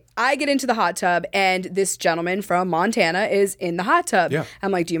anyway, I get into the hot tub and this gentleman from Montana is in the hot tub. Yeah. I'm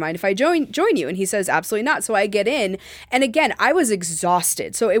like, do you mind if I join you? And he says, absolutely not. So I get in. And again, I was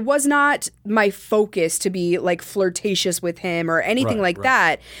exhausted. So it was not my focus to be like flirtatious with him or anything like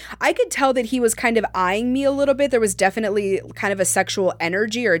that. I could tell that he was kind of eyeing me a little bit. There was definitely kind of a sexual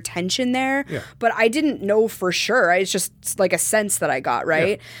energy or tension there. Yeah. But I didn't know for sure. It's just like a sense that I got, right?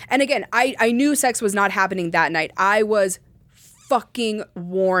 Yeah. And again, I knew sex was not happening that night. I was fucking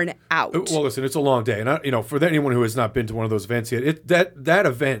worn out. Well, listen, it's a long day. And, for anyone who has not been to one of those events yet, that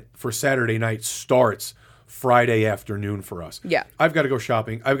event for Saturday night starts Friday afternoon for us. Yeah. I've got to go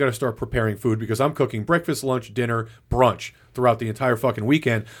shopping. I've got to start preparing food because I'm cooking breakfast, lunch, dinner, brunch throughout the entire fucking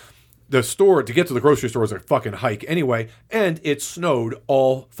weekend. The store, to get to the grocery store, is a fucking hike anyway, and it snowed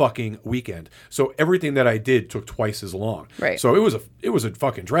all fucking weekend. So everything that I did took twice as long. Right. So it was a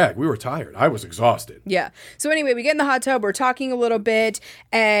fucking drag. We were tired. I was exhausted. Yeah. So anyway, we get in the hot tub, we're talking a little bit,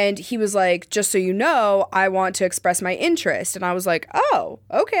 and he was like, just so you know, I want to express my interest. And I was like, oh,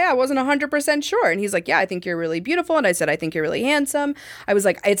 okay, I wasn't 100% sure. And he's like, yeah, I think you're really beautiful. And I said, I think you're really handsome. I was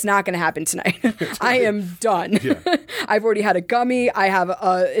like, it's not going to happen tonight. I am done. Yeah. I've already had a gummy. I have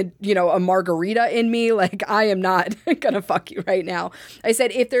a margarita in me. Like, I am not gonna fuck you right now. I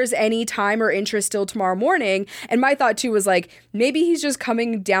said, if there's any time or interest still tomorrow morning. And my thought too was like, maybe he's just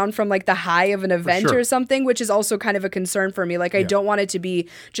coming down from like the high of an event or something, which is also kind of a concern for me. Like, I don't want it to be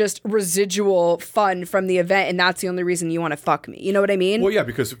just residual fun from the event and that's the only reason you want to fuck me. You know what I mean? Well, yeah,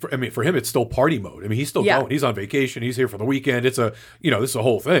 because for him, it's still party mode. I mean, he's still going. He's on vacation. He's here for the weekend. It's this is a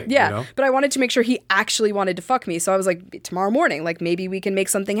whole thing. Yeah. But I wanted to make sure he actually wanted to fuck me. So I was like, tomorrow morning, like maybe we can make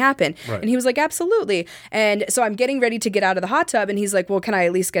something happen. Right. And he was like, absolutely. And so I'm getting ready to get out of the hot tub and he's like, well, can I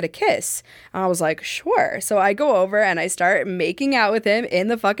at least get a kiss? And I was like, sure. So I go over and I start making out with him in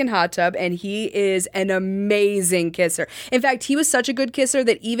the fucking hot tub and he is an amazing kisser. In fact, he was such a good kisser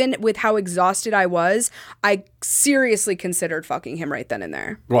that even with how exhausted I was, I seriously considered fucking him right then and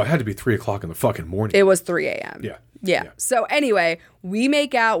there. Well, it had to be 3:00 in the fucking morning. It was 3 a.m. Yeah. Yeah. So anyway, we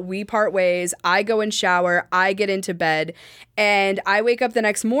make out, we part ways. I go and shower, I get into bed, and I wake up the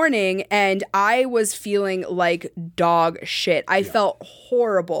next morning and I was feeling like dog shit. I felt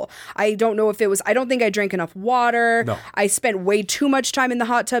horrible. I don't know if it was, I don't think I drank enough water. No. I spent way too much time in the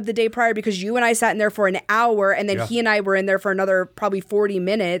hot tub the day prior because you and I sat in there for an hour and then he and I were in there for another probably 40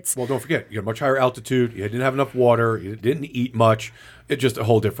 minutes. Well, don't forget, you had much higher altitude. You didn't have enough water. You didn't eat much. It's just a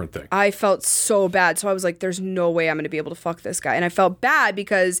whole different thing. I felt so bad. So I was like, there's no way I'm going to be able to fuck this guy. And I felt bad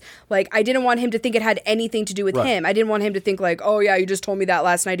because, like, I didn't want him to think it had anything to do with him. I didn't want him to think, like, oh, yeah, you just told me that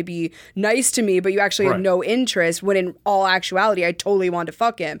last night to be nice to me, but you actually had no interest, when in all actuality, I totally wanted to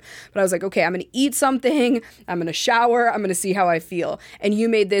fuck him. But I was like, okay, I'm going to eat something. I'm going to shower. I'm going to see how I feel. And you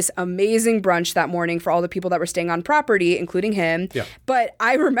made this amazing brunch that morning for all the people that were staying on property, including him. Yeah. But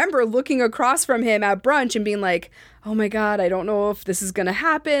I remember looking across from him at brunch and being like, oh my God, I don't know if this is going to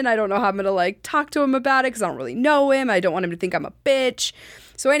happen. I don't know how I'm going to like talk to him about it because I don't really know him. I don't want him to think I'm a bitch.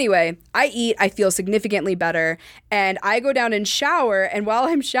 So anyway, I eat, I feel significantly better, and I go down and shower, and while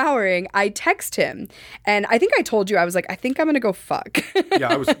I'm showering, I text him. And I think I told you, I was like, I think I'm going to go fuck. Yeah,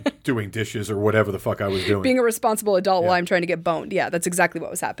 I was doing dishes or whatever the fuck I was doing. Being a responsible adult while I'm trying to get boned. Yeah, that's exactly what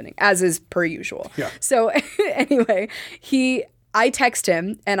was happening, as is per usual. Yeah. So anyway, I text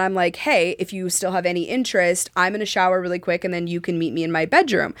him and I'm like, hey, if you still have any interest, I'm going to shower really quick and then you can meet me in my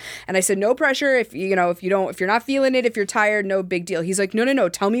bedroom. And I said, no pressure. If you're not feeling it, if you're tired, no big deal. He's like, no,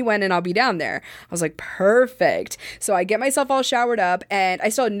 tell me when and I'll be down there. I was like, perfect. So I get myself all showered up and I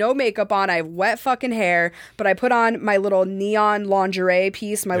still had no makeup on. I have wet fucking hair, but I put on my little neon lingerie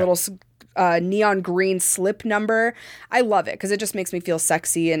piece, my little neon green slip number. I love it because it just makes me feel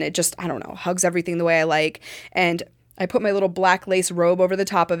sexy and it just, I don't know, hugs everything the way I like. And I put my little black lace robe over the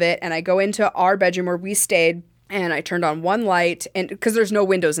top of it and I go into our bedroom where we stayed and I turned on one light and because there's no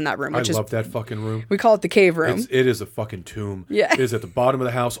windows in that room. I love that fucking room. We call it the cave room. It is a fucking tomb. Yeah. It is at the bottom of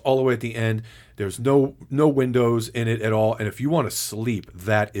the house all the way at the end. There's no windows in it at all. And if you want to sleep,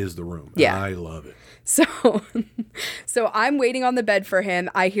 that is the room. Yeah. And I love it. So I'm waiting on the bed for him.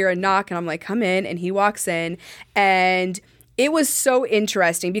 I hear a knock and I'm like, come in. And he walks in and it was so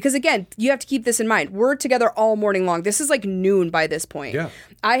interesting because, again, you have to keep this in mind. We're together all morning long. This is like noon by this point. Yeah.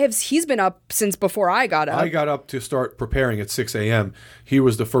 He's been up since before I got up. I got up to start preparing at 6 a.m. He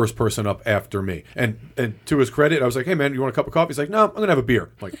was the first person up after me. And to his credit, I was like, hey, man, you want a cup of coffee? He's like, no, I'm going to have a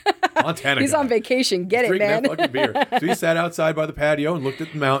beer. I'm like, Montana He's guy. on vacation. Get it, man. That fucking beer. So he sat outside by the patio and looked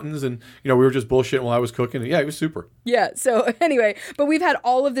at the mountains and, we were just bullshitting while I was cooking. And yeah, it was super. Yeah. So anyway, but we've had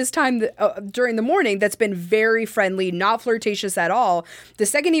all of this time during the morning that's been very friendly, not flirtatious at all. The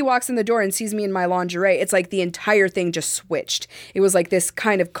second he walks in the door and sees me in my lingerie, it's like the entire thing just switched. It was like this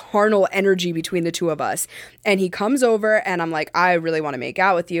kind of carnal energy between the two of us. And he comes over and I'm like, I really want to make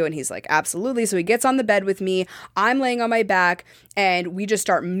out with you. And he's like, absolutely. So he gets on the bed with me. I'm laying on my back and we just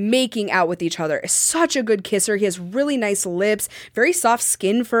start making out with each other. Such a good kisser. He has really nice lips, very soft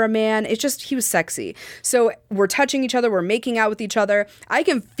skin for a man. He was sexy. So we're touching each other. We're making out with each other. I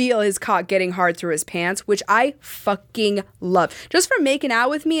can feel his cock getting hard through his pants, which I fucking love. Just from making out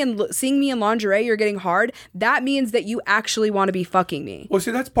with me and seeing me in lingerie, you're getting hard. That means that you actually want to be fucking me. Well,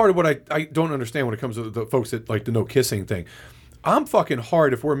 see, that's part of what I don't understand when it comes to the folks that like the no kissing thing. I'm fucking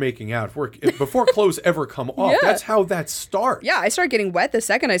hard if we're making out. Before clothes ever come off. Yeah. That's how that starts. Yeah, I start getting wet the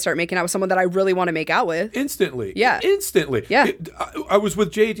second I start making out with someone that I really want to make out with. Instantly. Yeah. Instantly. Yeah. I was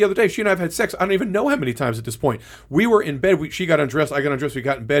with Jade the other day. She and I have had sex. I don't even know how many times at this point. We were in bed. She got undressed. I got undressed. We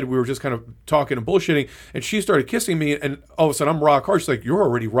got in bed. We were just kind of talking and bullshitting. And she started kissing me. And all of a sudden, I'm rock hard. She's like, you're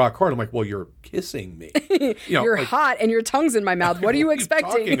already rock hard. I'm like, well, you're kissing me. You're like, hot and your tongue's in my mouth. What are you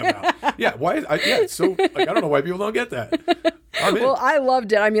expecting? Talking about? Yeah. Why? So I don't know why people don't get that. Well, I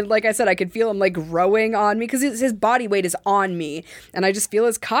loved it. I mean, like I said, I could feel him like growing on me because his body weight is on me. And I just feel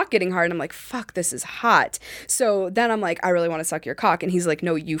his cock getting hard. And I'm like, fuck, this is hot. So then I'm like, I really want to suck your cock. And he's like,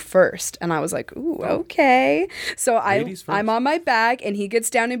 no, you first. And I was like, ooh, okay. So I'm on my back and he gets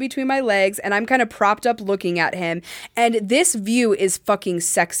down in between my legs and I'm kind of propped up looking at him. And this view is fucking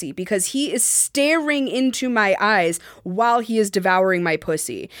sexy because he is staring into my eyes while he is devouring my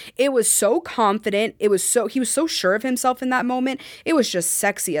pussy. It was so confident. He was so sure of himself in that moment. It was just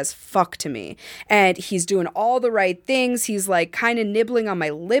sexy as fuck to me. And he's doing all the right things. He's like kind of nibbling on my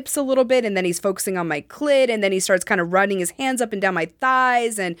lips a little bit and then he's focusing on my clit and then he starts kind of running his hands up and down my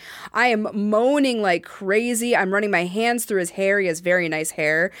thighs and I am moaning like crazy. I'm running my hands through his hair. He has very nice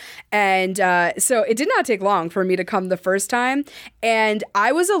hair. And so it did not take long for me to come the first time. And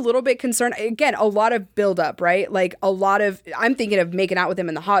I was a little bit concerned. Again, a lot of buildup, right? Like I'm thinking of making out with him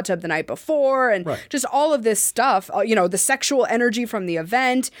in the hot tub the night before and just all of this stuff, the sexual energy from the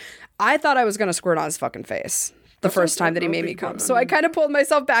event. I thought I was going to squirt on his fucking face. the first time that he made me come. So I kind of pulled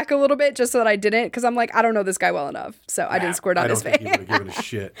myself back a little bit just so that I didn't, because I'm like, I don't know this guy well enough. So I didn't squirt on his face. I don't think he would have given a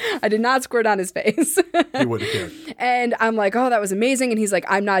shit. I did not squirt on his face. He wouldn't have cared. And I'm like, oh, that was amazing. And he's like,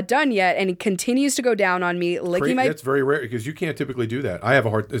 I'm not done yet. And he continues to go down on me, licking my... That's very rare because you can't typically do that. I have a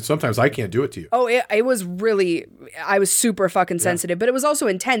hard... Sometimes I can't do it to you. Oh, it was really... I was super fucking sensitive, but it was also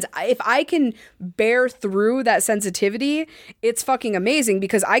intense. If I can bear through that sensitivity, it's fucking amazing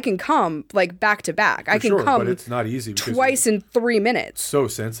because I can come like back to back. I can come... But it's not easy. Twice in 3 minutes. So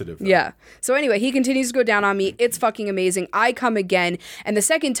sensitive. Though. Yeah. So anyway, he continues to go down on me. It's fucking amazing. I come again. And the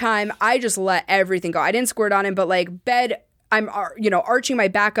second time, I just let everything go. I didn't squirt on him, but like bed... I'm, arching my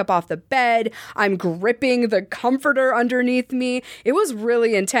back up off the bed. I'm gripping the comforter underneath me. It was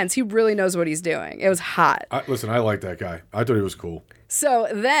really intense. He really knows what he's doing. It was hot. Listen, I like that guy. I thought he was cool. So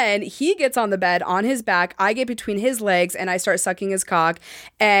then he gets on the bed on his back. I get between his legs and I start sucking his cock.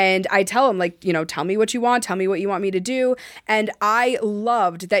 And I tell him, like, tell me what you want. Tell me what you want me to do. And I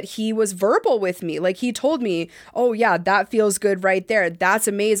loved that he was verbal with me. Like, he told me, oh, yeah, that feels good right there. That's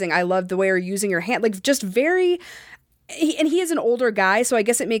amazing. I love the way you're using your hand. Like, just very... And he is an older guy, so I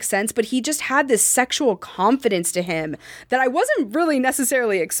guess it makes sense, but he just had this sexual confidence to him that I wasn't really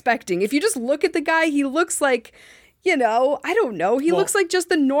necessarily expecting. If you just look at the guy, he looks like, I don't know. He looks like just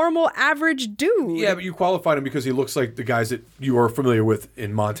the normal average dude. Yeah, but you qualified him because he looks like the guys that you are familiar with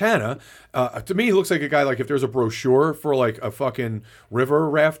in Montana. To me, he looks like a guy, like if there's a brochure for like a fucking river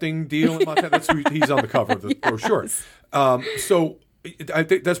rafting deal in Montana, that's who he's on the cover of the brochure. So... I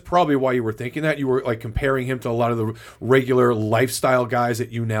think that's probably why you were thinking that. You were like comparing him to a lot of the regular lifestyle guys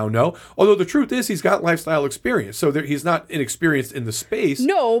that you now know. Although the truth is he's got lifestyle experience. So he's not inexperienced in the space.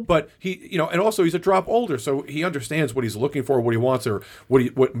 No. But he, and also he's a drop older. So he understands what he's looking for, what he wants, or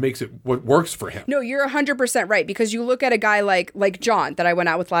what makes it, what works for him. No, you're 100% right. Because you look at a guy like John that I went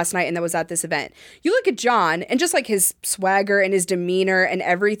out with last night and that was at this event. You look at John and just like his swagger and his demeanor and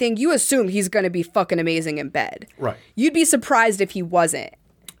everything, you assume he's going to be fucking amazing in bed. Right. You'd be surprised if he wasn't.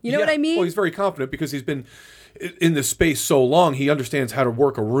 You know what I mean? Well, he's very confident because he's been in this space so long. He understands how to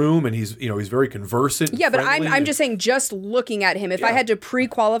work a room, and he's very conversant. Yeah, but I'm just saying, just looking at him, if I had to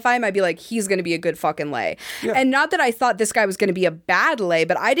pre-qualify him, I'd be like, he's going to be a good fucking lay. Yeah. And not that I thought this guy was going to be a bad lay,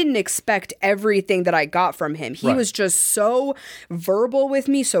 but I didn't expect everything that I got from him. He was just so verbal with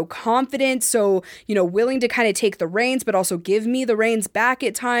me, so confident, so willing to kind of take the reins, but also give me the reins back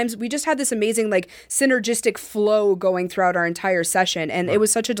at times. We just had this amazing like synergistic flow going throughout our entire session, and it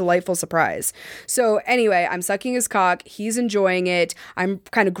was such a delightful surprise. So anyway, I'm sucking his cock. He's enjoying it. I'm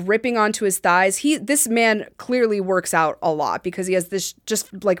kind of gripping onto his thighs. This man clearly works out a lot because he has this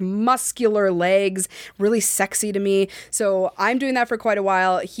just like muscular legs, really sexy to me. So I'm doing that for quite a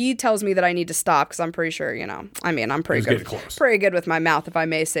while. He tells me that I need to stop because I'm pretty sure, I'm pretty good. Pretty good with my mouth, if I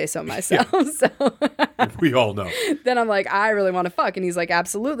may say so myself. Yeah. So we all know. Then I'm like, I really want to fuck. And he's like,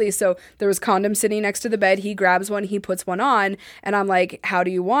 absolutely. So there was condoms sitting next to the bed. He grabs one, he puts one on, and I'm like, how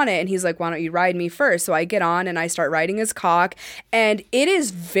do you want it? And he's like, why don't you ride me first? So I get on and I start riding his cock, and it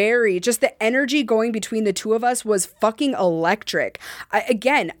is just the energy going between the two of us was fucking electric. I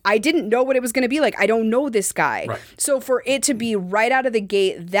didn't know what it was going to be like. I don't know this guy. Right. So for it to be right out of the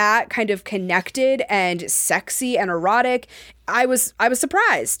gate that kind of connected and sexy and erotic, I was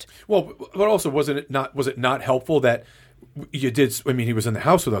surprised. Well, but also was it not helpful that you did? I mean, he was in the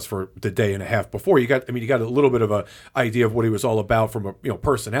house with us for the day and a half before. You got a little bit of a idea of what he was all about from a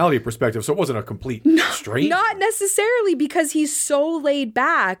personality perspective. So it wasn't a complete stranger. Not necessarily, because he's so laid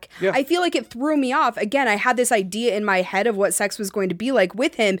back. Yeah. I feel like it threw me off. Again, I had this idea in my head of what sex was going to be like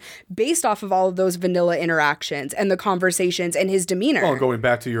with him based off of all of those vanilla interactions and the conversations and his demeanor. Well, going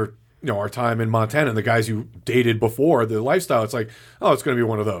back to our time in Montana and the guys you dated before, the lifestyle, it's like, oh, it's going to be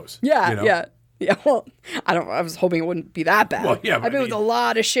one of those. Yeah, yeah. Yeah, well, I was hoping it wouldn't be that bad. Well, yeah, I've been with a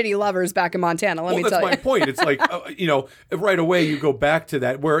lot of shitty lovers back in Montana, let me tell you. That's my point. It's like, right away you go back to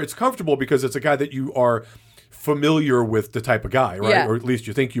that where it's comfortable because it's a guy that you are familiar with, the type of guy, right? Yeah. Or at least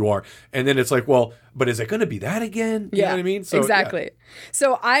you think you are. And then it's like, well, but is it going to be that again? You know what I mean? So, exactly. Yeah.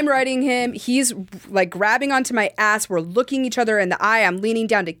 So I'm riding him. He's like grabbing onto my ass. We're looking each other in the eye. I'm leaning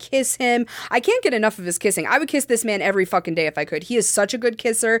down to kiss him. I can't get enough of his kissing. I would kiss this man every fucking day if I could. He is such a good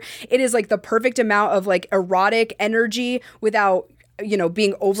kisser. It is like the perfect amount of like erotic energy without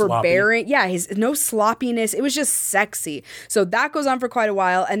being overbearing. Yeah, his no sloppiness. It was just sexy. So that goes on for quite a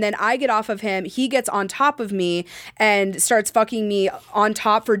while. And then I get off of him. He gets on top of me and starts fucking me on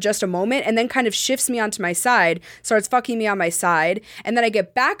top for just a moment, and then kind of shifts me onto my side, starts fucking me on my side. And then I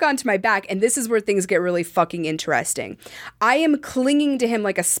get back onto my back. And this is where things get really fucking interesting. I am clinging to him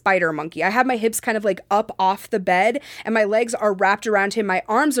like a spider monkey. I have my hips kind of like up off the bed, and my legs are wrapped around him. My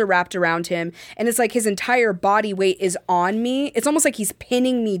arms are wrapped around him. And it's like his entire body weight is on me. It's almost like he's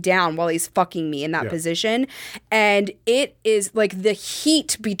pinning me down while he's fucking me in that position. And it is like the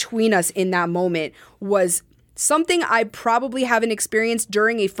heat between us in that moment was something I probably haven't experienced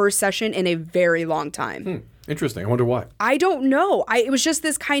during a first session in a very long time. Interesting. I wonder why. I don't know. It was just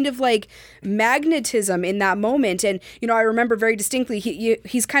this kind of like magnetism in that moment. And, I remember very distinctly, he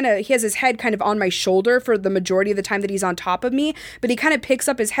has his head kind of on my shoulder for the majority of the time that he's on top of me, but he kind of picks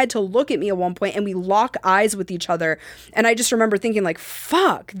up his head to look at me at one point, and we lock eyes with each other. And I just remember thinking like,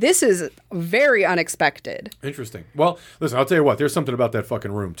 fuck, this is very unexpected. Interesting. Well, listen, I'll tell you what, there's something about that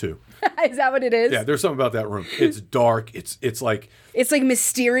fucking room too. Is that what it is? Yeah, there's something about that room. It's dark. It's like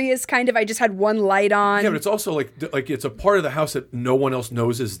mysterious kind of. I just had one light on. Yeah, but it's also like it's a part of the house that no one else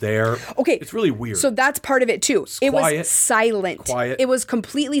knows is there. Okay. It's really weird. So that's part of it too. It was silent. Quiet. It was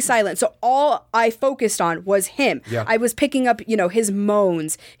completely silent. So all I focused on was him. Yeah. I was picking up, his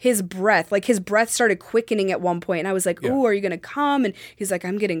moans, his breath. Like his breath started quickening at one point, and I was like, "Ooh, are you going to come?" And he's like,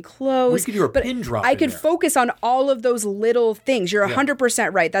 "I'm getting close." We could hear a pin drop. I could focus on all of those little things. You're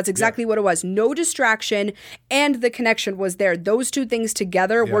 100% right. That's exactly what it was. No distraction, and the connection was there. Those two things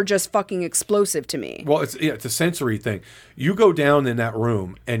together were just fucking explosive to me. Well, it's a sensory thing. You go down in that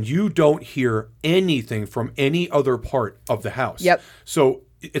room and you don't hear anything from any other part of the house. Yep. So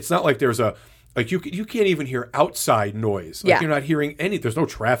it's not like there's you can't even hear outside noise. Like you're not hearing there's no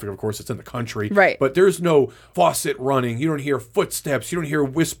traffic, of course, it's in the country. Right. But there's no faucet running. You don't hear footsteps. You don't hear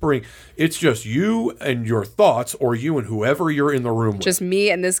whispering. It's just you and your thoughts, or you and whoever you're in the room with. Just me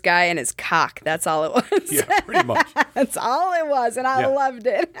and this guy and his cock. That's all it was. Yeah, pretty much. That's all it was, and I loved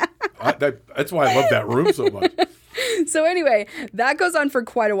it. That's why I love that room so much. So anyway, that goes on for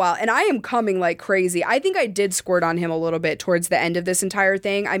quite a while, and I am coming like crazy. I think I did squirt on him a little bit towards the end of this entire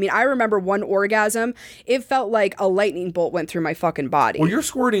thing. I mean, I remember one orgasm. It felt like a lightning bolt went through my fucking body. Well, you're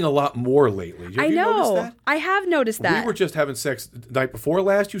squirting a lot more lately. Have you noticed that? I have noticed that. We were just having sex the night before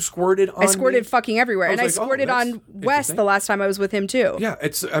last. You squirted on I squirted me. fucking everywhere, and I squirted on Wes the last time I was with him too. Yeah,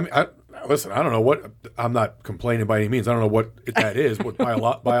 listen, I don't know what. I'm not complaining by any means. I don't know what that is. What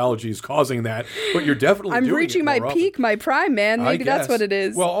biology is causing that? But you're definitely. I'm doing reaching it my more peak, often. my prime, man. Maybe that's what it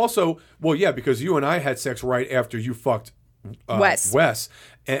is. Well, yeah, because you and I had sex right after you fucked Wes,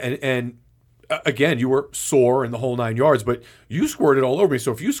 and again, you were sore in the whole 9 yards, but you squirted all over me.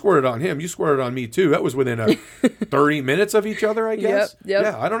 So if you squirted on him, you squirted on me too. That was within 30 minutes of each other, I guess. Yep.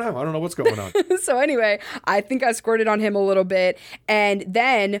 Yeah, I don't know. I don't know what's going on. So anyway, I think I squirted on him a little bit, and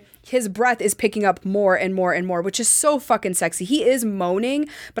then his breath is picking up more and more and more, which is so fucking sexy. He is moaning,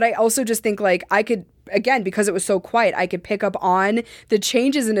 but I also just think like I could, again, because it was so quiet, I could pick up on the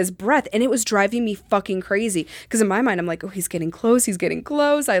changes in his breath, and it was driving me fucking crazy. Because in my mind, I'm like, oh, he's getting close.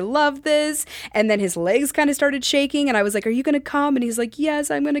 I love this. And then his legs kind of started shaking, and I was like, are you going to come? And he's like,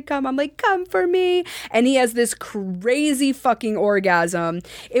 yes, I'm going to come. I'm like, come for me. And he has this crazy fucking orgasm.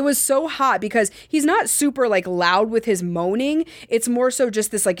 It was so hot because he's not super like loud with his moaning. It's more so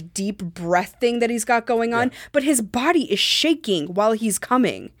just this like deep breath thing that he's got going on. But his body is shaking while he's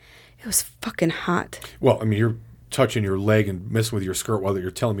coming. It was fucking hot. Well, I mean, you're touching your leg and messing with your skirt while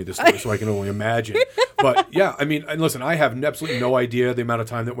you're telling me this story, so I can only imagine. But yeah, I mean, and listen, I have absolutely no idea the amount of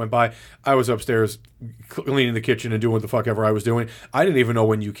time that went by. I was upstairs cleaning the kitchen and doing what the fuck ever I was doing. I didn't even know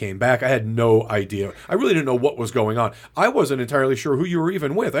when you came back. I had no idea. I really didn't know what was going on. I wasn't entirely sure who you were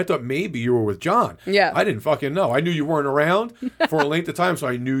even with. I thought maybe you were with John. Yeah. I didn't fucking know. I knew you weren't around for a length of time, so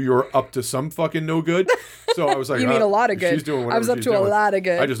I knew you were up to some fucking no good. So I was like, you mean a lot of good. She's doing whatever I was up she's to doing. a lot of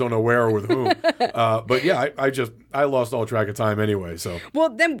good. I just don't know where or with whom. But yeah, I lost all track of time anyway. So well,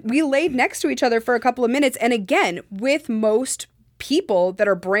 then we laid next to each other for a couple of minutes, and again, with most people that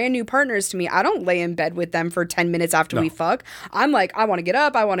are brand new partners to me, I don't lay in bed with them for 10 minutes after we fuck. I'm like, I want to get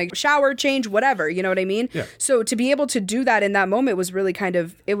up, I want to shower, change, whatever, you know what I mean? Yeah. So to be able to do that in that moment was really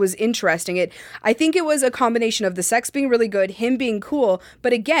it was interesting. I think it was a combination of the sex being really good, him being cool,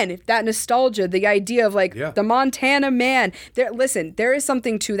 but again, that nostalgia, the idea of like the Montana man. There is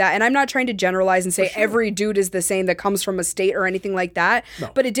something to that, and I'm not trying to generalize and say every dude is the same that comes from a state or anything like that,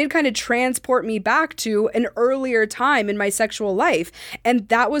 but it did kind of transport me back to an earlier time in my sexual life. life. And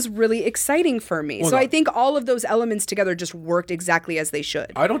that was really exciting for me. Well, so no. I think all of those elements together just worked exactly as they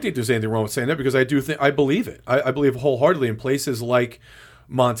should. I don't think there's anything wrong with saying that because I do think I believe it. I believe wholeheartedly in places like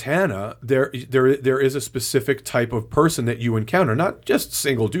Montana, there is a specific type of person that you encounter, not just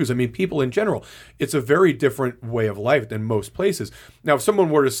single dudes. I mean, people in general. It's a very different way of life than most places. Now, if someone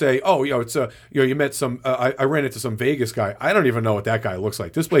were to say, "Oh, it's you met some," I ran into some Vegas guy. I don't even know what that guy looks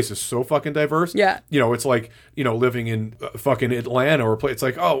like. This place is so fucking diverse. Yeah. It's like living in fucking Atlanta or a place. It's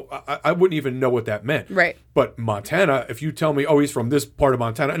like, oh, I wouldn't even know what that meant. Right. But Montana, if you tell me, oh, he's from this part of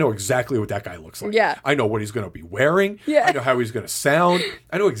Montana, I know exactly what that guy looks like. Yeah. I know what he's going to be wearing. Yeah. I know how he's going to sound.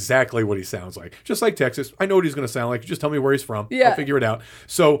 I know exactly what he sounds like. Just like Texas, I know what he's going to sound like. Just tell me where he's from. Yeah. I'll figure it out.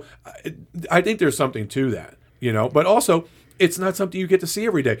 So I think there's something to that, But also, it's not something you get to see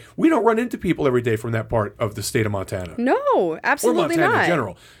every day. We don't run into people every day from that part of the state of Montana. No, absolutely or Montana not. in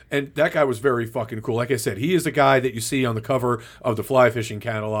general. And that guy was very fucking cool. Like I said, he is a guy that you see on the cover of the fly fishing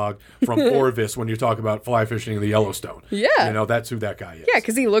catalog from Orvis when you talk about fly fishing in the Yellowstone. Yeah. That's who that guy is. Yeah,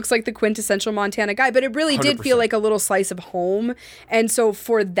 because he looks like the quintessential Montana guy, but it really did 100%. feel like a little slice of home. And so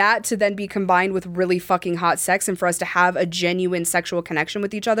for that to then be combined with really fucking hot sex and for us to have a genuine sexual connection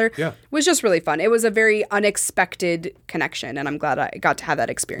with each other was just really fun. It was a very unexpected connection, and I'm glad I got to have that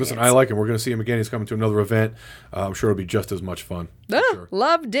experience. Listen, I like him. We're going to see him again. He's coming to another event. I'm sure it'll be just as much fun. Sure.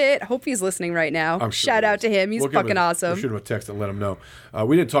 Loved it. Hope he's listening right now. I'm sure Shout out to him. He's fucking awesome. We'll shoot him a text and let him know.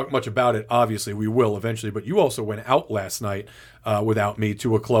 We didn't talk much about it. Obviously, we will eventually. But you also went out last night without me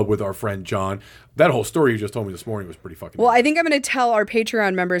to a club with our friend John. That whole story you just told me this morning was pretty fucking Well, I think I'm going to tell our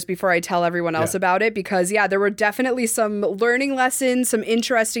Patreon members before I tell everyone else about it because, there were definitely some learning lessons, some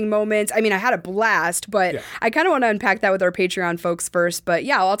interesting moments. I mean, I had a blast, but I kind of want to unpack that with our Patreon folks first. But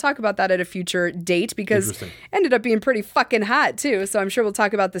I'll talk about that at a future date because it ended up being pretty fucking hot too. So I'm sure we'll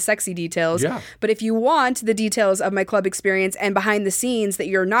talk about the sexy details. Yeah. But if you want the details of my club experience and behind the scenes that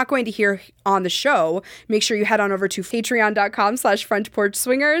you're not going to hear on the show, make sure you head on over to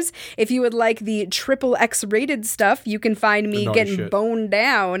patreon.com/frontporchswingers. If you would like the triple X rated stuff, you can find me getting boned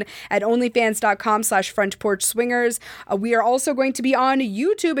down at onlyfans.com/frontporchswingers. We are also going to be on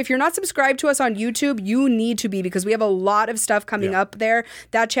YouTube. If you're not subscribed to us on YouTube, you need to be because we have a lot of stuff coming up there.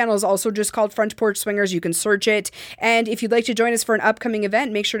 That channel is also just called Front Porch Swingers. You can search it. And if you'd like to join us for an upcoming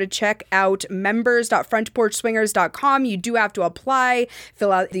event, make sure to check out members.frontporchswingers.com. You do have to apply,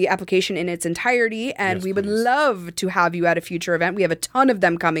 fill out the application in its entirety, and we would love to have you at a future event. We have a ton of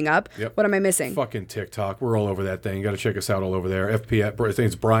them coming up. Yep. What am I missing? Fucking TikTok. We're all over that thing. You got to check us out all over there. FPS, I think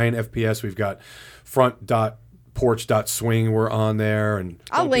it's Brian FPS. We've got front.porch.swing. We're on there. And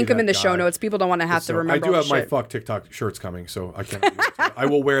I'll link them in the show notes. People don't want to have to remember. I do all have my shit. fuck TikTok shirts coming, so I can't. I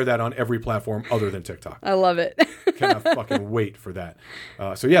will wear that on every platform other than TikTok. I love it. Cannot fucking wait for that.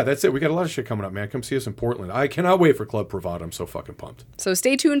 So that's it. We got a lot of shit coming up, man. Come see us in Portland. I cannot wait for Club Pravada. I'm so fucking pumped. So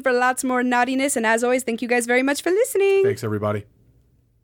stay tuned for lots more naughtiness. And as always, thank you guys very much for listening. Thanks, everybody.